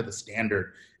 That's just kind of the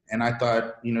standard. And I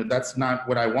thought, that's not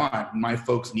what I want. My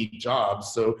folks need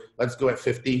jobs, so let's go at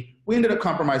 50. We ended up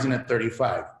compromising at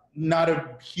 35. Not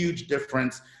a huge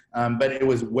difference, but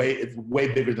it's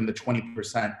way bigger than the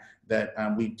 20% that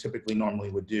we typically normally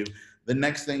would do. The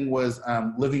next thing was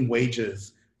living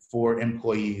wages for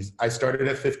employees. I started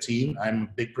at 15. I'm a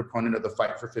big proponent of the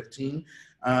fight for 15.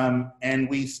 And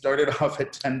we started off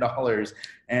at $10.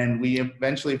 And we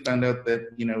eventually found out that,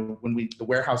 when the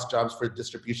warehouse jobs for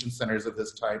distribution centers of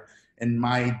this type in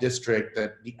my district,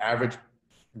 that the average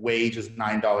wage is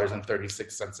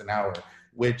 $9.36 an hour,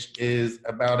 which is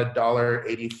about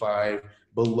 $1.85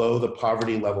 below the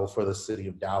poverty level for the city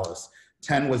of Dallas.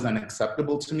 10 was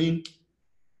unacceptable to me.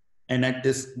 And that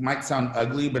this might sound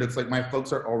ugly, but it's like my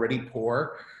folks are already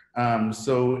poor.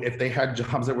 So if they had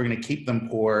jobs that were going to keep them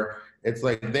poor, it's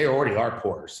like they already are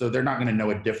poor. So they're not going to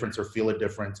know a difference or feel a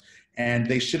difference. And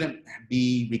they shouldn't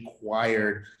be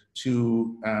required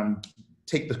to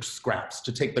take the scraps,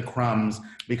 to take the crumbs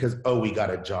because, oh, we got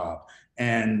a job.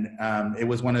 And it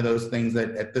was one of those things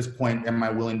that at this point, am I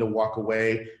willing to walk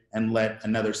away and let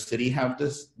another city have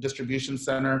this distribution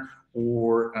center,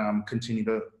 or continue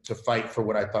to fight for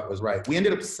what I thought was right? We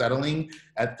ended up settling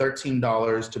at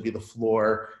 $13 to be the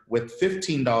floor, with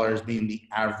 $15 being the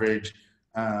average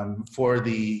for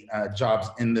the jobs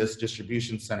in this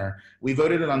distribution center. We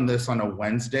voted on this on a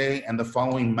Wednesday, and the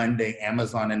following Monday,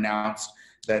 Amazon announced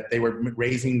that they were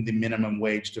raising the minimum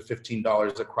wage to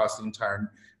 $15 across the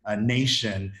entire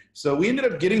nation. So we ended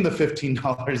up getting the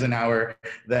 $15 an hour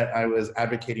that I was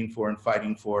advocating for and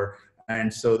fighting for.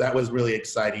 And so that was really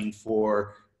exciting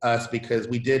for us because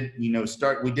we did,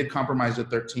 we did compromise at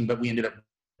 13, but we ended up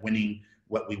winning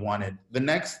what we wanted. The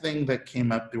next thing that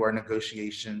came up through our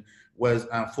negotiation was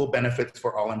full benefits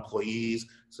for all employees.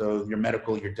 So your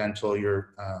medical, your dental,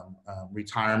 your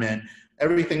retirement,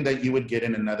 everything that you would get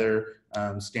in another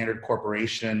standard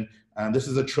corporation. This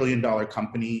is $1 trillion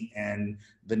company, and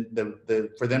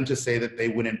for them to say that they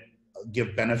wouldn't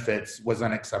give benefits was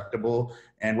unacceptable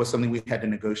and was something we had to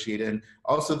negotiate in.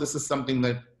 Also, this is something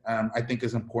that I think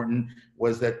is important,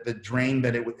 was that the drain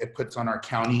that it puts on our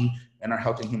county and our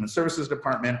Health and Human Services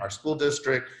Department, our school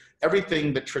district,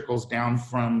 everything that trickles down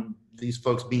from these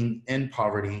folks being in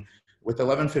poverty, with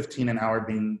 $11.15 an hour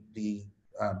being the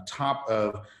top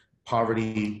of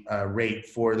poverty rate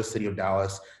for the city of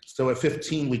Dallas. So at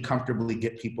 15, we comfortably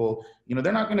get people,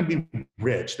 they're not going to be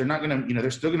rich. They're not going to,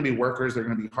 they're still going to be workers. They're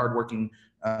going to be hardworking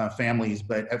families,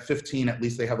 but at 15, at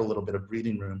least they have a little bit of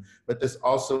breathing room. But this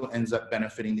also ends up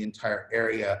benefiting the entire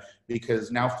area,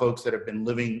 because now folks that have been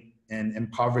living in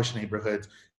impoverished neighborhoods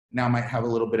now might have a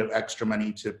little bit of extra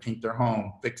money to paint their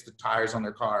home, fix the tires on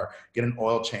their car, get an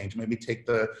oil change, maybe take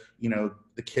the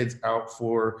kids out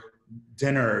for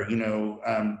dinner,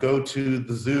 go to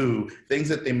the zoo, things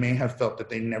that they may have felt that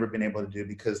they've never been able to do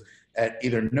because at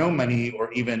either no money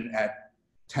or even at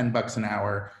 $10 an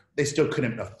hour, they still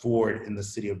couldn't afford in the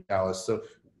city of Dallas. So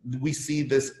we see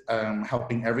this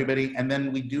helping everybody. And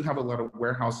then we do have a lot of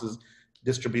warehouses,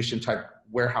 distribution type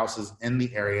warehouses in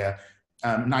the area.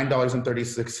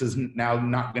 $9.36 is now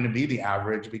not going to be the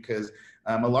average, because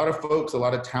a lot of folks, a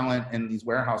lot of talent in these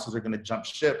warehouses are going to jump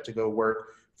ship to go work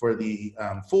for the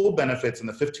full benefits and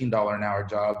the $15 an hour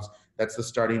jobs. That's the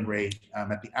starting rate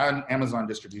at the Amazon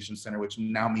distribution center, which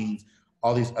now means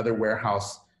all these other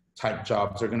warehouse type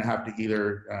jobs are going to have to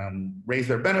either raise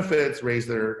their benefits, raise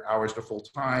their hours to full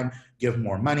time, give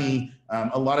more money,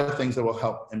 a lot of things that will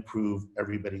help improve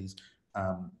everybody's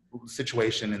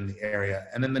situation in the area.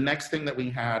 And then the next thing that we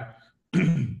had,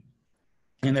 and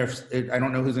I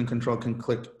don't know who's in control, can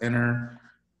click enter.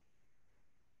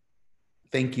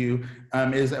 Thank you,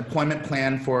 is employment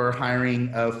plan for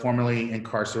hiring of formerly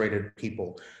incarcerated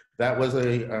people. That was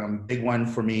a big one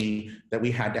for me that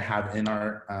we had to have in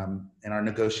our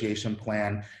negotiation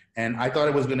plan. And I thought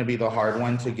it was gonna be the hard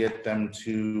one to get them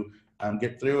to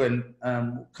get through. And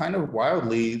kind of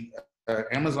wildly,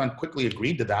 Amazon quickly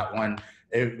agreed to that one.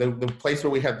 The place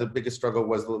where we had the biggest struggle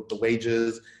was the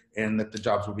wages, and that the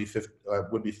jobs would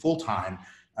be full-time.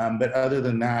 But other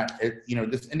than that,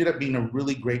 this ended up being a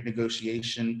really great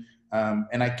negotiation.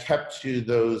 And I kept to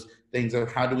those things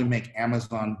of how do we make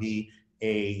Amazon be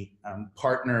a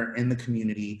partner in the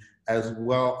community, as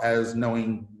well as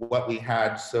knowing what we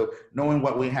had. So knowing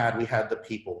what we had the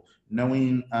people.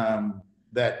 Knowing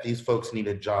that these folks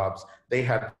needed jobs, they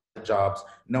had jobs.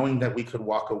 Knowing that we could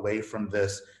walk away from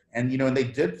this. And, and they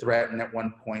did threaten at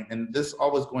one point, and this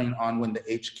all was going on when the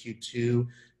HQ2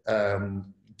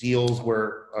 deals were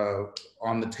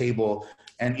on the table.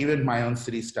 And even my own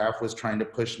city staff was trying to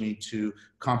push me to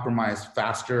compromise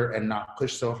faster and not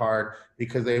push so hard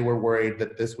because they were worried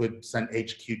that this would send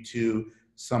HQ2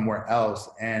 somewhere else.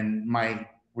 And my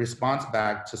response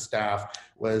back to staff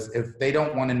was, if they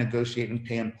don't want to negotiate and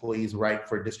pay employees right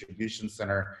for a distribution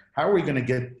center, how are we going to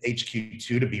get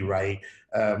HQ2 to be right?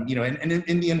 And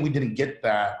in the end, we didn't get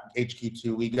that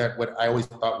HQ2. We got what I always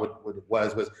thought what it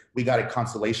was we got a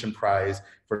consolation prize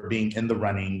for being in the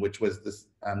running, which was this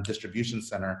distribution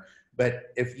center.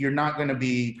 But if you're not going to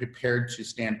be prepared to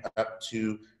stand up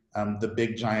to the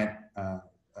big giant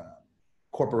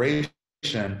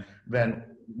corporation, then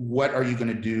what are you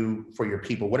going to do for your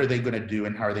people? What are they going to do,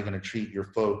 and how are they going to treat your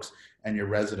folks and your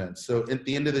residents? So at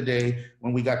the end of the day,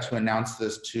 when we got to announce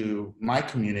this to my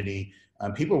community,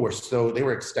 people were they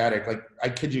were ecstatic. Like, I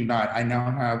kid you not, I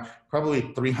now have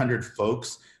probably 300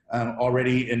 folks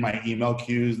already in my email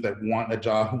queues that want a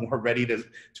job, who are ready to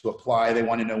apply. They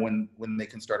want to know when they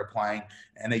can start applying.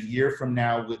 And a year from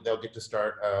now, they'll get to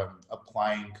start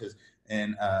applying, because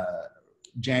in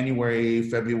January,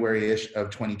 February-ish of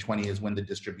 2020 is when the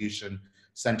distribution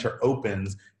center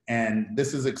opens. And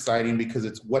this is exciting because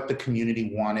it's what the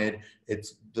community wanted.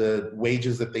 It's the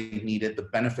wages that they needed, the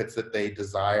benefits that they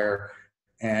desire,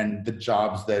 and the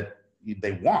jobs that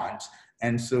they want.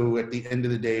 And so at the end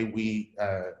of the day, we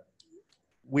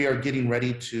are getting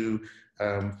ready to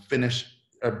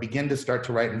begin to start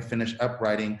to write and finish up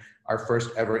writing our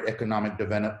first ever economic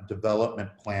development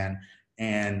plan.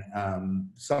 And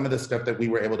some of the stuff that we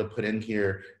were able to put in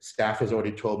here, staff has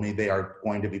already told me they are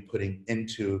going to be putting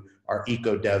into our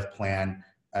eco-dev plan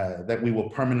that we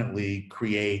will permanently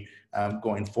create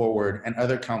going forward. And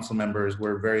other council members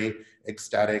were very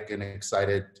ecstatic and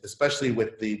excited, especially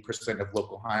with the percent of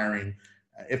local hiring.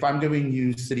 If I'm giving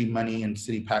you city money and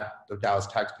City of Dallas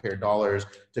taxpayer dollars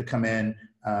to come in,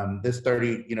 this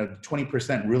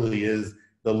 20% really is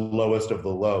the lowest of the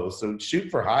low. So shoot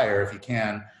for higher if you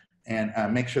can,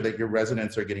 and make sure that your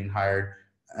residents are getting hired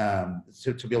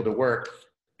to be able to work.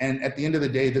 And at the end of the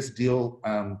day, this deal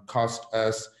cost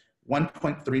us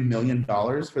 $1.3 million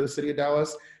for the City of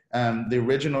Dallas. The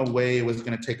original way, it was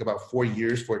going to take about 4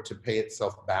 years for it to pay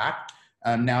itself back.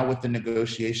 Now with the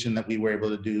negotiation that we were able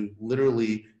to do,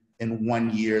 literally in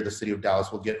 1 year, the City of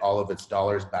Dallas will get all of its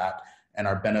dollars back and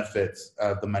our benefits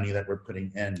of the money that we're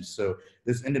putting in. So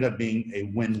this ended up being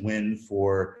a win-win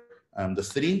for the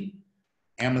city,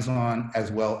 Amazon,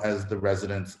 as well as the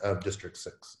residents of District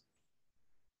 6.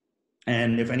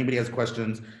 And if anybody has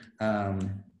questions,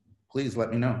 please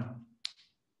let me know.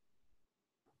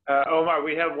 Omar,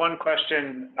 we have one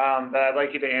question that I'd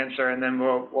like you to answer, and then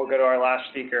we'll go to our last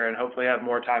speaker and hopefully have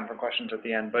more time for questions at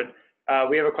the end. But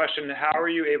we have a question: how are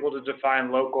you able to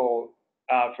define local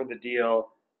for the deal?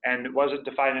 And was it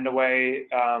defined in a way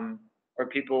where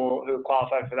people who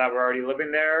qualified for that were already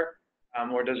living there?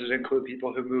 Or does it include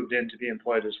people who moved in to be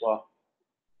employed as well?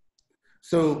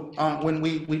 So when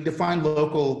we define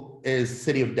local as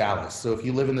City of Dallas. So if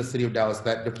you live in the City of Dallas,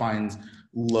 that defines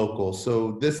local.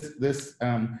 So this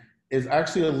is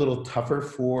actually a little tougher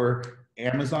for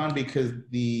Amazon because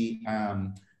the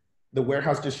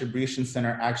warehouse distribution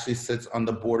center actually sits on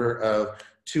the border of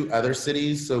two other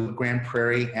cities, so Grand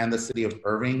Prairie and the city of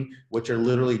Irving, which are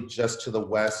literally just to the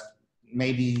west,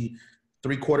 maybe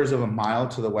 3/4 of a mile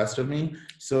to the west of me.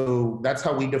 So that's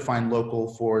how we define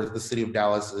local for the City of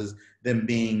Dallas, is them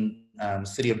being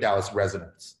City of Dallas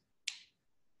residents.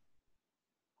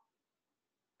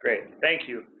 Great, thank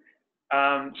you.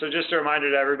 So just a reminder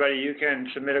to everybody, you can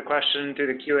submit a question through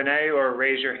the Q&A or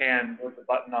raise your hand with the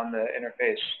button on the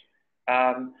interface.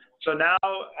 So now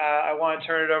I want to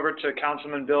turn it over to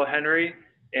Councilman Bill Henry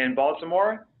in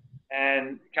Baltimore.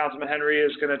 And Councilman Henry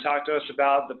is going to talk to us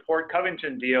about the Port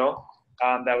Covington deal.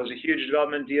 That was a huge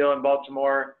development deal in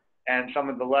Baltimore, and some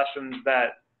of the lessons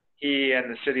that he and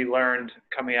the city learned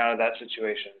coming out of that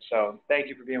situation. So thank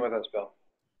you for being with us, Bill.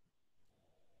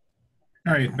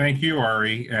 All right, thank you,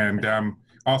 Ari. And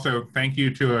also thank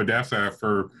you to Odessa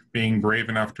for being brave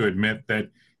enough to admit that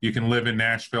you can live in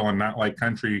Nashville and not like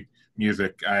country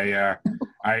music.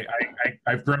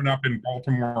 I've grown up in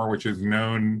Baltimore, which is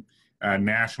known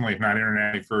nationally, if not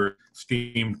internationally, for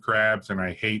steamed crabs, and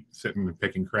I hate sitting and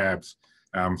picking crabs.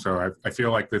 So I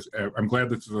feel like this, I'm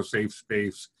glad this is a safe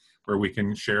space where we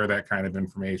can share that kind of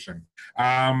information.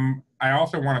 I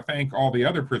also want to thank all the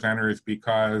other presenters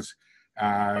because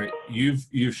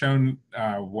you've shown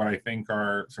what I think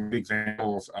are some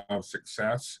examples of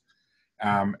success.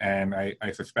 And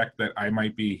I suspect that I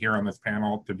might be here on this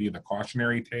panel to be the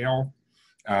cautionary tale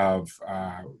of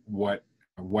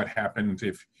what happens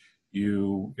if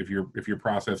if your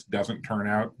process doesn't turn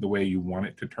out the way you want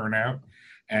it to turn out.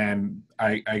 And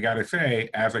I gotta say,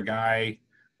 as a guy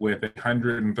with a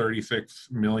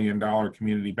 $136 million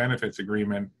community benefits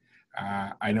agreement,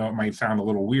 I know it might sound a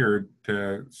little weird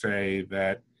to say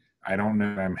that I don't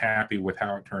know that I'm happy with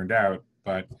how it turned out,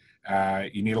 but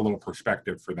you need a little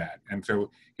perspective for that. And so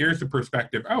here's the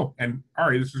perspective. Oh, and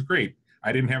Ari, this is great.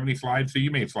 I didn't have any slides, so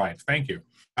you made slides. Thank you.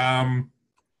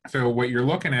 So what you're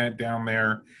looking at down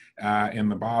there in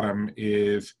the bottom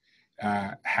is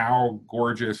how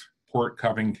gorgeous Port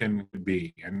Covington would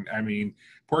be. And I mean,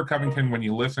 Port Covington, when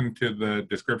you listen to the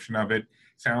description of it,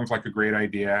 sounds like a great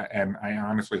idea, and I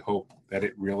honestly hope that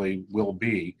it really will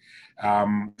be.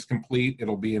 It's complete.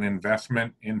 It'll be an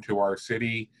investment into our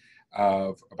city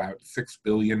of about $6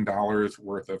 billion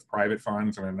worth of private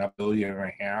funds and $1.5 billion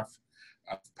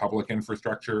of public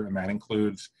infrastructure, and that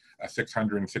includes a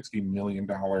 $660 million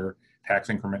tax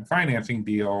increment financing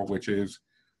deal, which is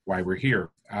why we're here.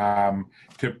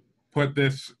 To put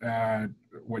this,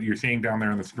 what you're seeing down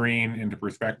there on the screen into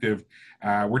perspective,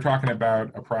 we're talking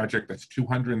about a project that's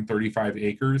 235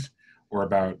 acres, or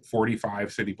about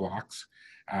 45 city blocks.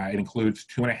 It includes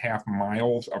 2.5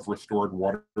 miles of restored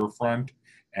waterfront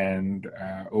and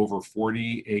over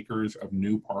 40 acres of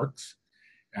new parks.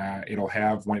 It'll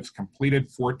have, when it's completed,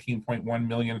 14.1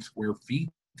 million square feet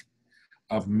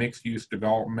of mixed-use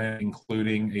development,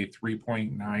 including a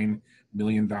 $3.9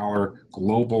 million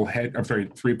global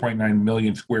 3.9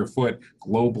 million square foot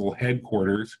global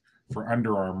headquarters for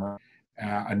Under Armour,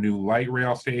 a new light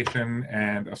rail station,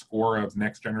 and a score of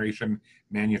next-generation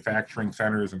manufacturing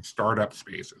centers and startup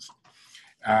spaces.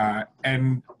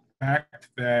 And the fact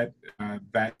that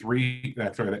that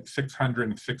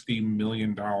 $660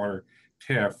 million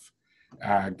TIF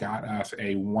got us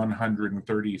a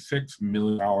 $136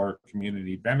 million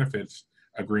community benefits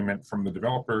agreement from the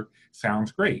developer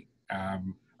sounds great.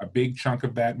 A big chunk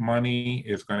of that money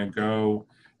is going to go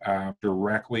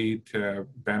directly to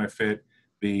benefit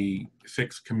the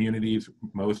 6 communities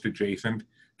most adjacent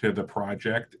to the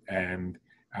project. And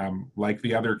like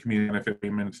the other community benefit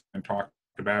agreements I talked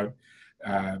about,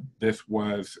 this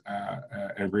was an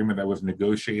agreement that was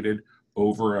negotiated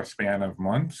over a span of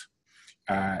months.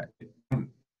 I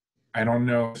don't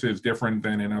know if this is different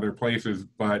than in other places,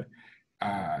 but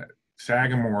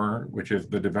Sagamore, which is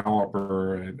the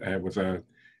developer, it was an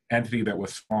entity that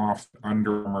was off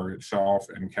Under Armour itself,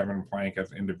 and Kevin Plank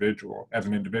as an individual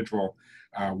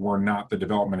were not the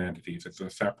development entities. It's a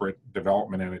separate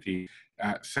development entity.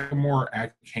 Sagamore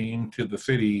came to the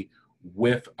city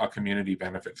with a community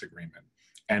benefits agreement.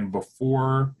 And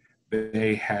before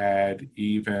they had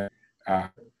even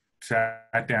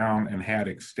sat down and had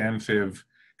extensive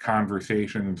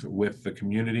conversations with the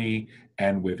community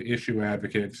and with issue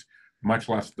advocates, much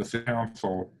less the city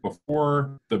council,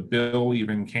 before the bill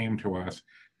even came to us,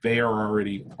 they are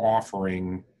already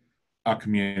offering a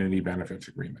community benefits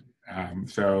agreement.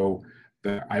 So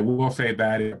I will say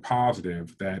that is a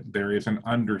positive, that there is an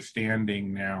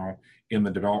understanding now in the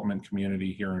development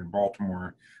community here in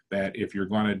Baltimore that if you're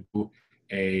going to do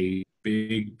a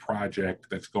big project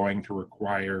that's going to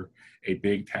require a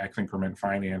big tax increment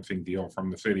financing deal from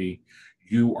the city,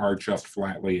 you are just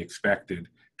flatly expected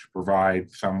to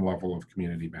provide some level of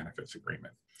community benefits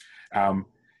agreement.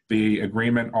 The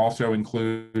agreement also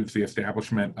includes the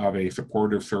establishment of a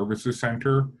supportive services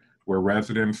center where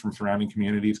residents from surrounding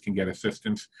communities can get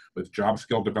assistance with job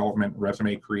skill development,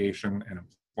 resume creation, and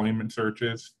employment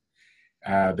searches.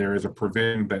 There is a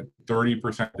provision that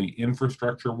 30% of the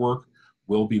infrastructure work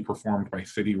will be performed by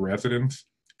city residents.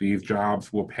 These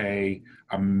jobs will pay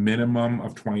a minimum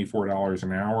of $24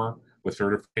 an hour with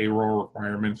certain payroll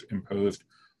requirements imposed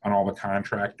on all the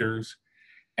contractors.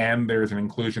 And there's an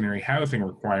inclusionary housing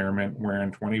requirement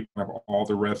wherein 20% of all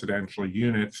the residential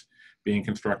units being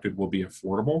constructed will be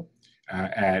affordable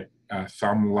at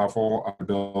some level of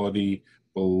ability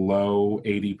below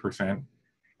 80%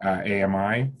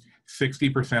 AMI.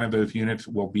 60% of those units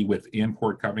will be within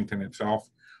Port Covington itself,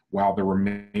 while the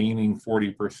remaining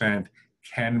 40%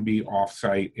 can be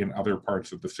off-site in other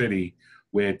parts of the city,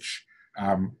 which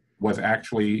was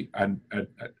actually a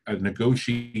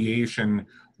negotiation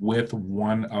with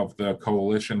one of the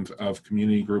coalitions of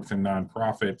community groups and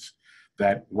nonprofits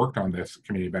that worked on this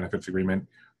community benefits agreement,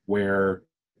 where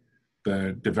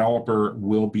the developer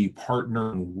will be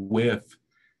partnering with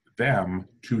them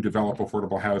to develop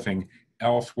affordable housing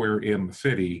elsewhere in the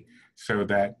city, so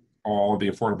that all the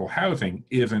affordable housing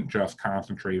isn't just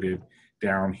concentrated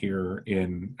down here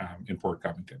in Port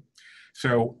Covington.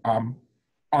 So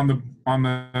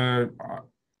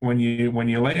when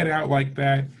you lay it out like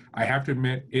that, I have to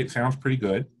admit it sounds pretty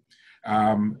good.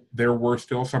 There were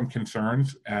still some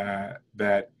concerns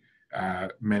that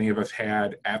many of us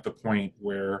had at the point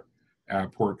where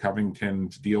Port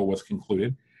Covington's deal was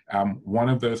concluded. One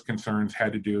of those concerns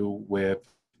had to do with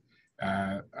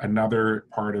another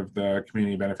part of the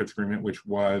community benefits agreement, which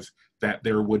was that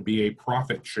there would be a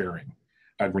profit sharing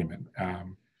agreement.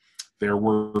 There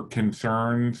were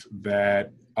concerns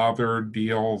that other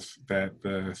deals that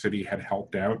the city had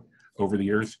helped out over the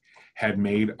years had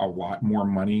made a lot more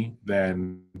money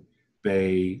than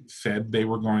they said they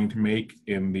were going to make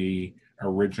in the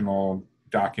original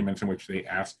documents in which they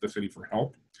asked the city for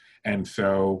help. And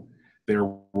so there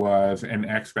was an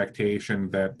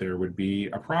expectation that there would be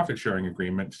a profit sharing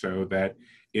agreement so that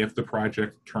if the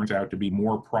project turns out to be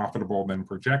more profitable than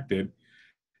projected,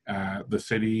 the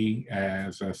city,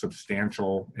 as a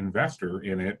substantial investor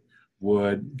in it,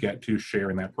 would get to share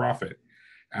in that profit.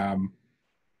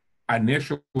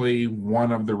 Initially,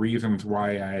 one of the reasons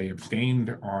why I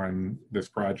abstained on this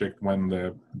project when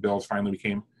the bills finally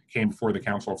came before the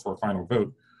council for a final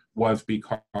vote was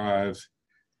because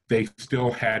they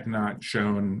still had not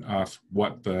shown us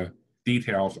what the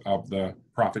details of the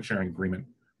profit sharing agreement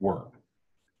were.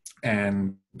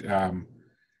 And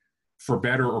for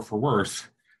better or for worse,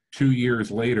 2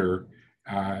 years later,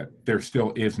 there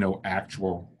still is no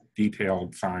actual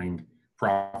detailed signed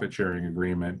profit sharing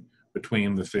agreement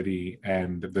between the city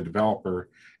and the developer.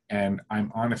 And I'm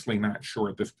honestly not sure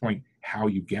at this point how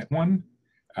you get one,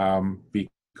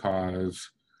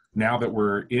 because now that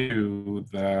we're into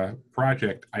the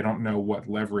project, I don't know what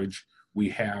leverage we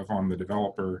have on the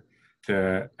developer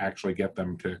to actually get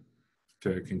them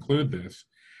to conclude this.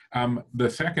 The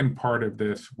second part of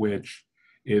this, which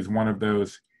is one of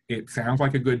those, it sounds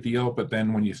like a good deal, but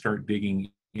then when you start digging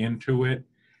into it,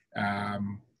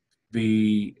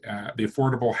 the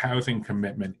affordable housing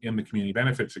commitment in the community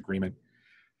benefits agreement,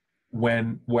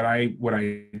 what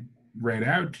I read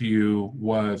out to you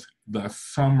was the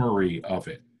summary of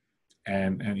it,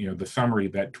 and you know, the summary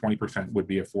that 20% would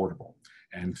be affordable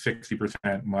and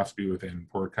 60% must be within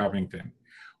Port Covington.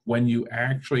 When you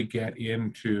actually get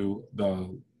into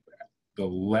the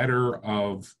letter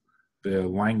of the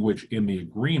language in the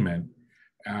agreement,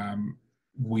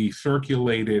 we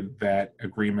circulated that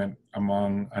agreement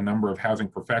among a number of housing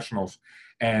professionals,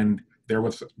 and there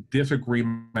was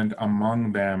disagreement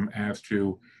among them as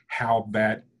to how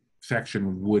that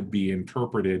section would be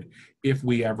interpreted if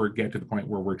we ever get to the point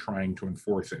where we're trying to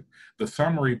enforce it. The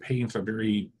summary paints a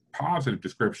very positive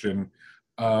description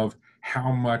of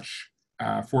how much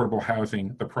affordable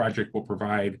housing the project will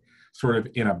provide, sort of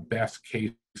in a best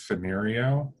case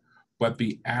scenario, but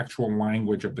the actual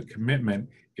language of the commitment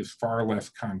is far less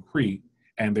concrete,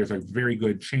 and there's a very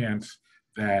good chance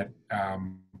that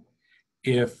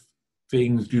if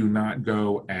things do not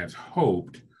go as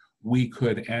hoped, we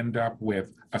could end up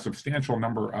with a substantial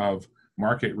number of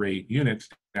market rate units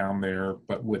down there,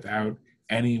 but without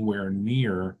anywhere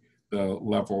near the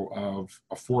level of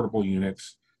affordable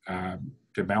units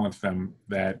to balance them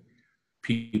that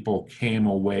people came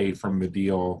away from the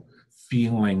deal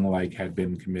feeling like had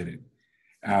been committed.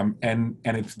 And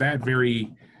it's that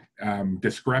very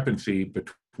discrepancy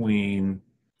between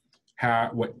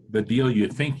what the deal you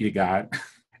think you got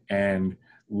and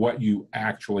what you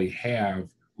actually have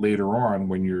later on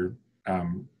when you're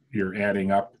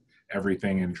adding up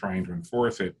everything and trying to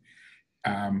enforce it.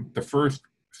 The first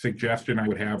suggestion I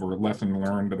would have, or lesson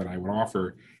learned that I would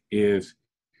offer, is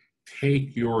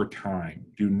take your time.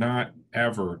 Do not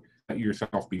ever let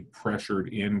yourself be pressured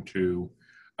into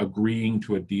agreeing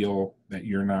to a deal that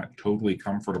you're not totally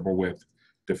comfortable with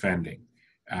defending.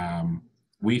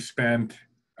 We spent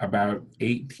about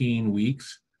 18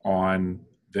 weeks on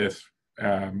this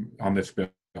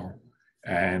bill,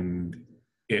 and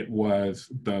it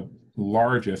was the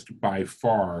largest by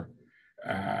far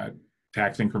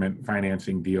tax increment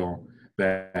financing deal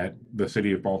that the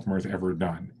city of Baltimore has ever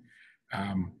done.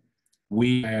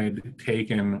 We had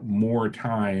taken more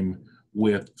time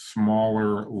with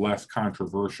smaller, less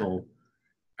controversial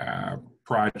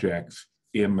projects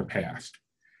in the past,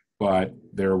 but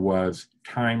there was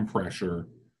time pressure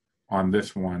on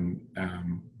this one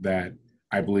that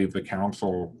I believe the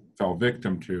council fell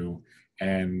victim to,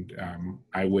 and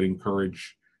I would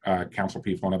encourage council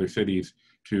people in other cities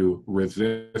to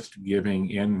resist giving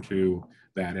into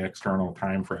that external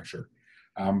time pressure.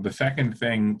 The second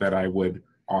thing that I would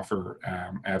offer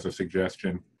as a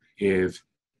suggestion is,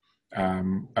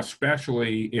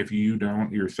 especially if you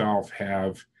don't yourself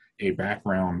have a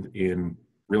background in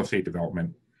real estate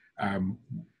development,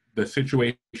 the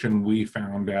situation we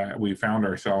found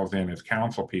ourselves in as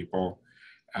council people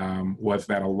was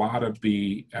that a lot of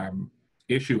the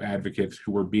issue advocates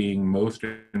who were being most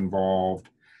involved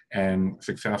and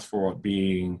successful at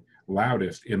being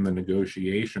loudest in the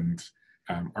negotiations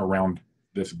around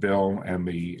this bill and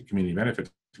the community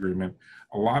benefits agreement,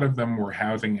 a lot of them were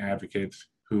housing advocates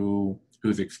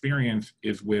whose experience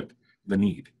is with the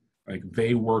need. Like,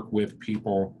 they work with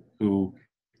people who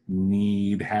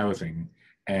need housing,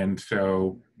 and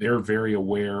so they're very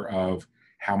aware of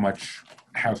how much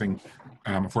housing,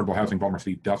 affordable housing, Baltimore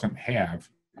City doesn't have,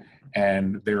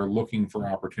 and they're looking for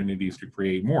opportunities to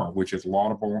create more, which is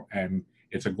laudable, and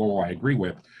it's a goal I agree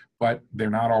with, but they're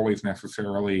not always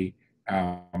necessarily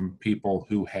people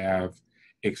who have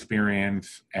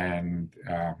experience and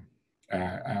a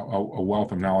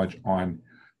wealth of knowledge on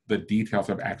the details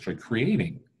of actually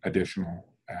creating additional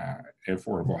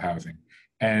affordable housing.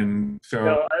 And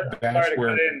so that's sorry to where.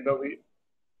 cut in, but we.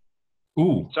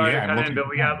 Sorry to to cut in, but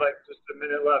we have like just a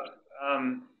minute left.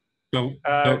 The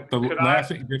last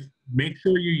thing, just make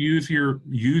sure you use your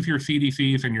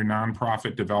CDCs and your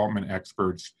nonprofit development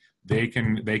experts. They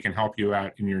can help you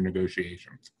out in your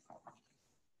negotiations.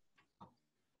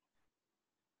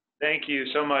 Thank you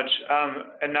so much.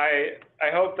 And I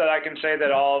hope that I can say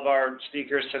that all of our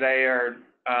speakers today are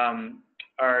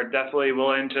definitely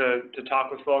willing to talk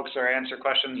with folks or answer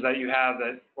questions that you have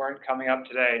that weren't coming up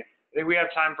today. I think we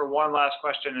have time for one last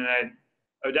question, and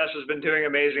Odessa's been doing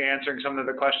amazing answering some of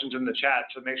the questions in the chat,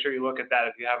 so make sure you look at that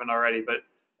if you haven't already. But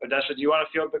Odessa, do you want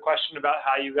to field the question about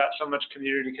how you got so much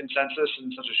community consensus in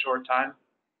such a short time?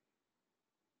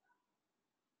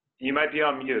 You might be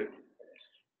on mute.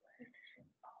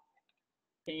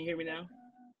 Can you hear me now?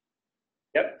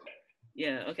 Yep.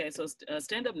 Yeah, okay, so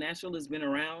Stand Up Nashville has been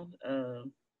around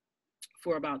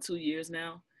for about 2 years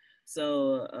now.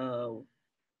 So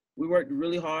we worked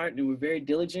really hard and we're very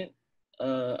diligent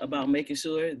about making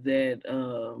sure that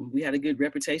we had a good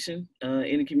reputation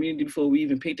in the community before we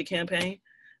even picked a campaign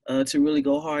to really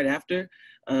go hard after.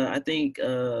 I think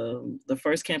the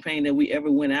first campaign that we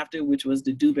ever went after, which was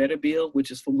the Do Better bill,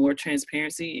 which is for more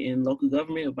transparency in local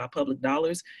government about public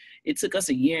dollars, it took us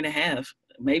 1.5 years,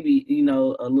 maybe,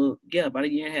 about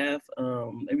 1.5 years,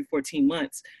 maybe 14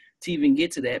 months to even get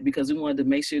to that, because we wanted to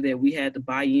make sure that we had the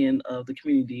buy-in of the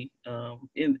community,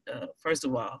 first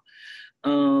of all.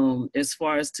 As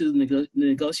far as to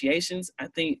negotiations, I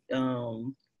think, I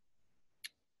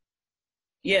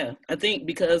think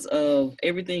because of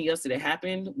everything else that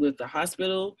happened with the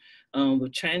hospital,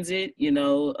 with transit,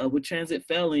 with transit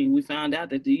failing, we found out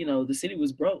that the city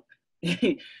was broke.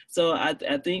 So I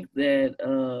think that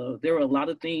there were a lot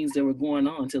of things that were going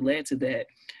on to lead to that.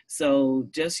 So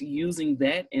just using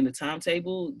that in the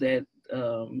timetable that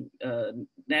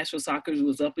Nashville Soccer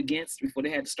was up against before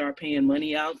they had to start paying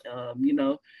money out,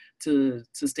 to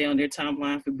stay on their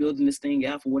timeline for building this thing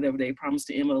out for whatever they promised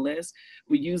to MLS,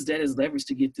 we used that as leverage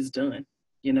to get this done,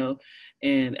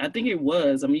 And I think it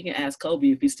was, you can ask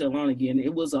Colby if he's still on again,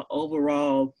 it was an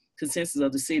overall consensus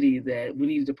of the city that we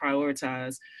needed to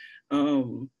prioritize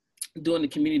doing the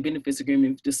community benefits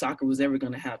agreement if the soccer was ever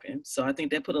going to happen. So I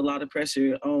think that put a lot of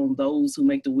pressure on those who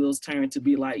make the wheels turn to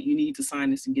be like, you need to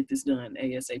sign this and get this done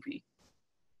ASAP.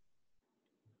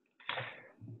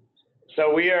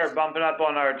 So we are bumping up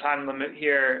on our time limit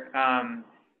here.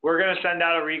 We're going to send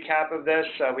out a recap of this.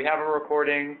 We have a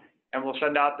recording, and we'll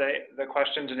send out the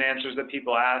questions and answers that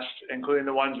people asked, including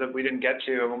the ones that we didn't get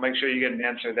to, and we'll make sure you get an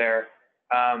answer there.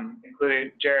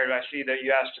 Including Jared, I see that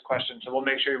you asked a question, so we'll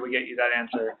make sure we get you that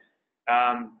answer.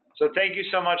 So thank you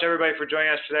so much, everybody, for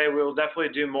joining us today. We will definitely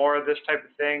do more of this type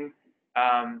of thing.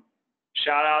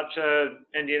 Shout out to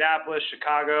Indianapolis,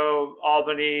 Chicago,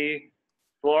 Albany,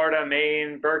 Florida,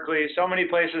 Maine, Berkeley. So many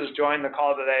places joined the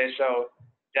call today. So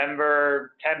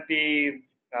Denver, Tempe,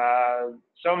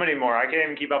 so many more. I can't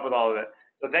even keep up with all of it.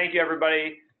 So thank you,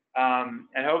 everybody.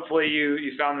 And hopefully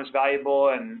you found this valuable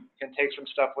and can take some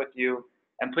stuff with you.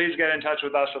 And please get in touch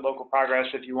with us at Local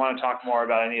Progress if you want to talk more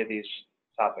about any of these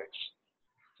topics.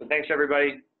 So thanks,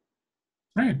 everybody.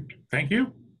 All right. Thank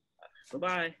you.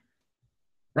 Bye-bye.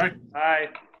 Right. Bye.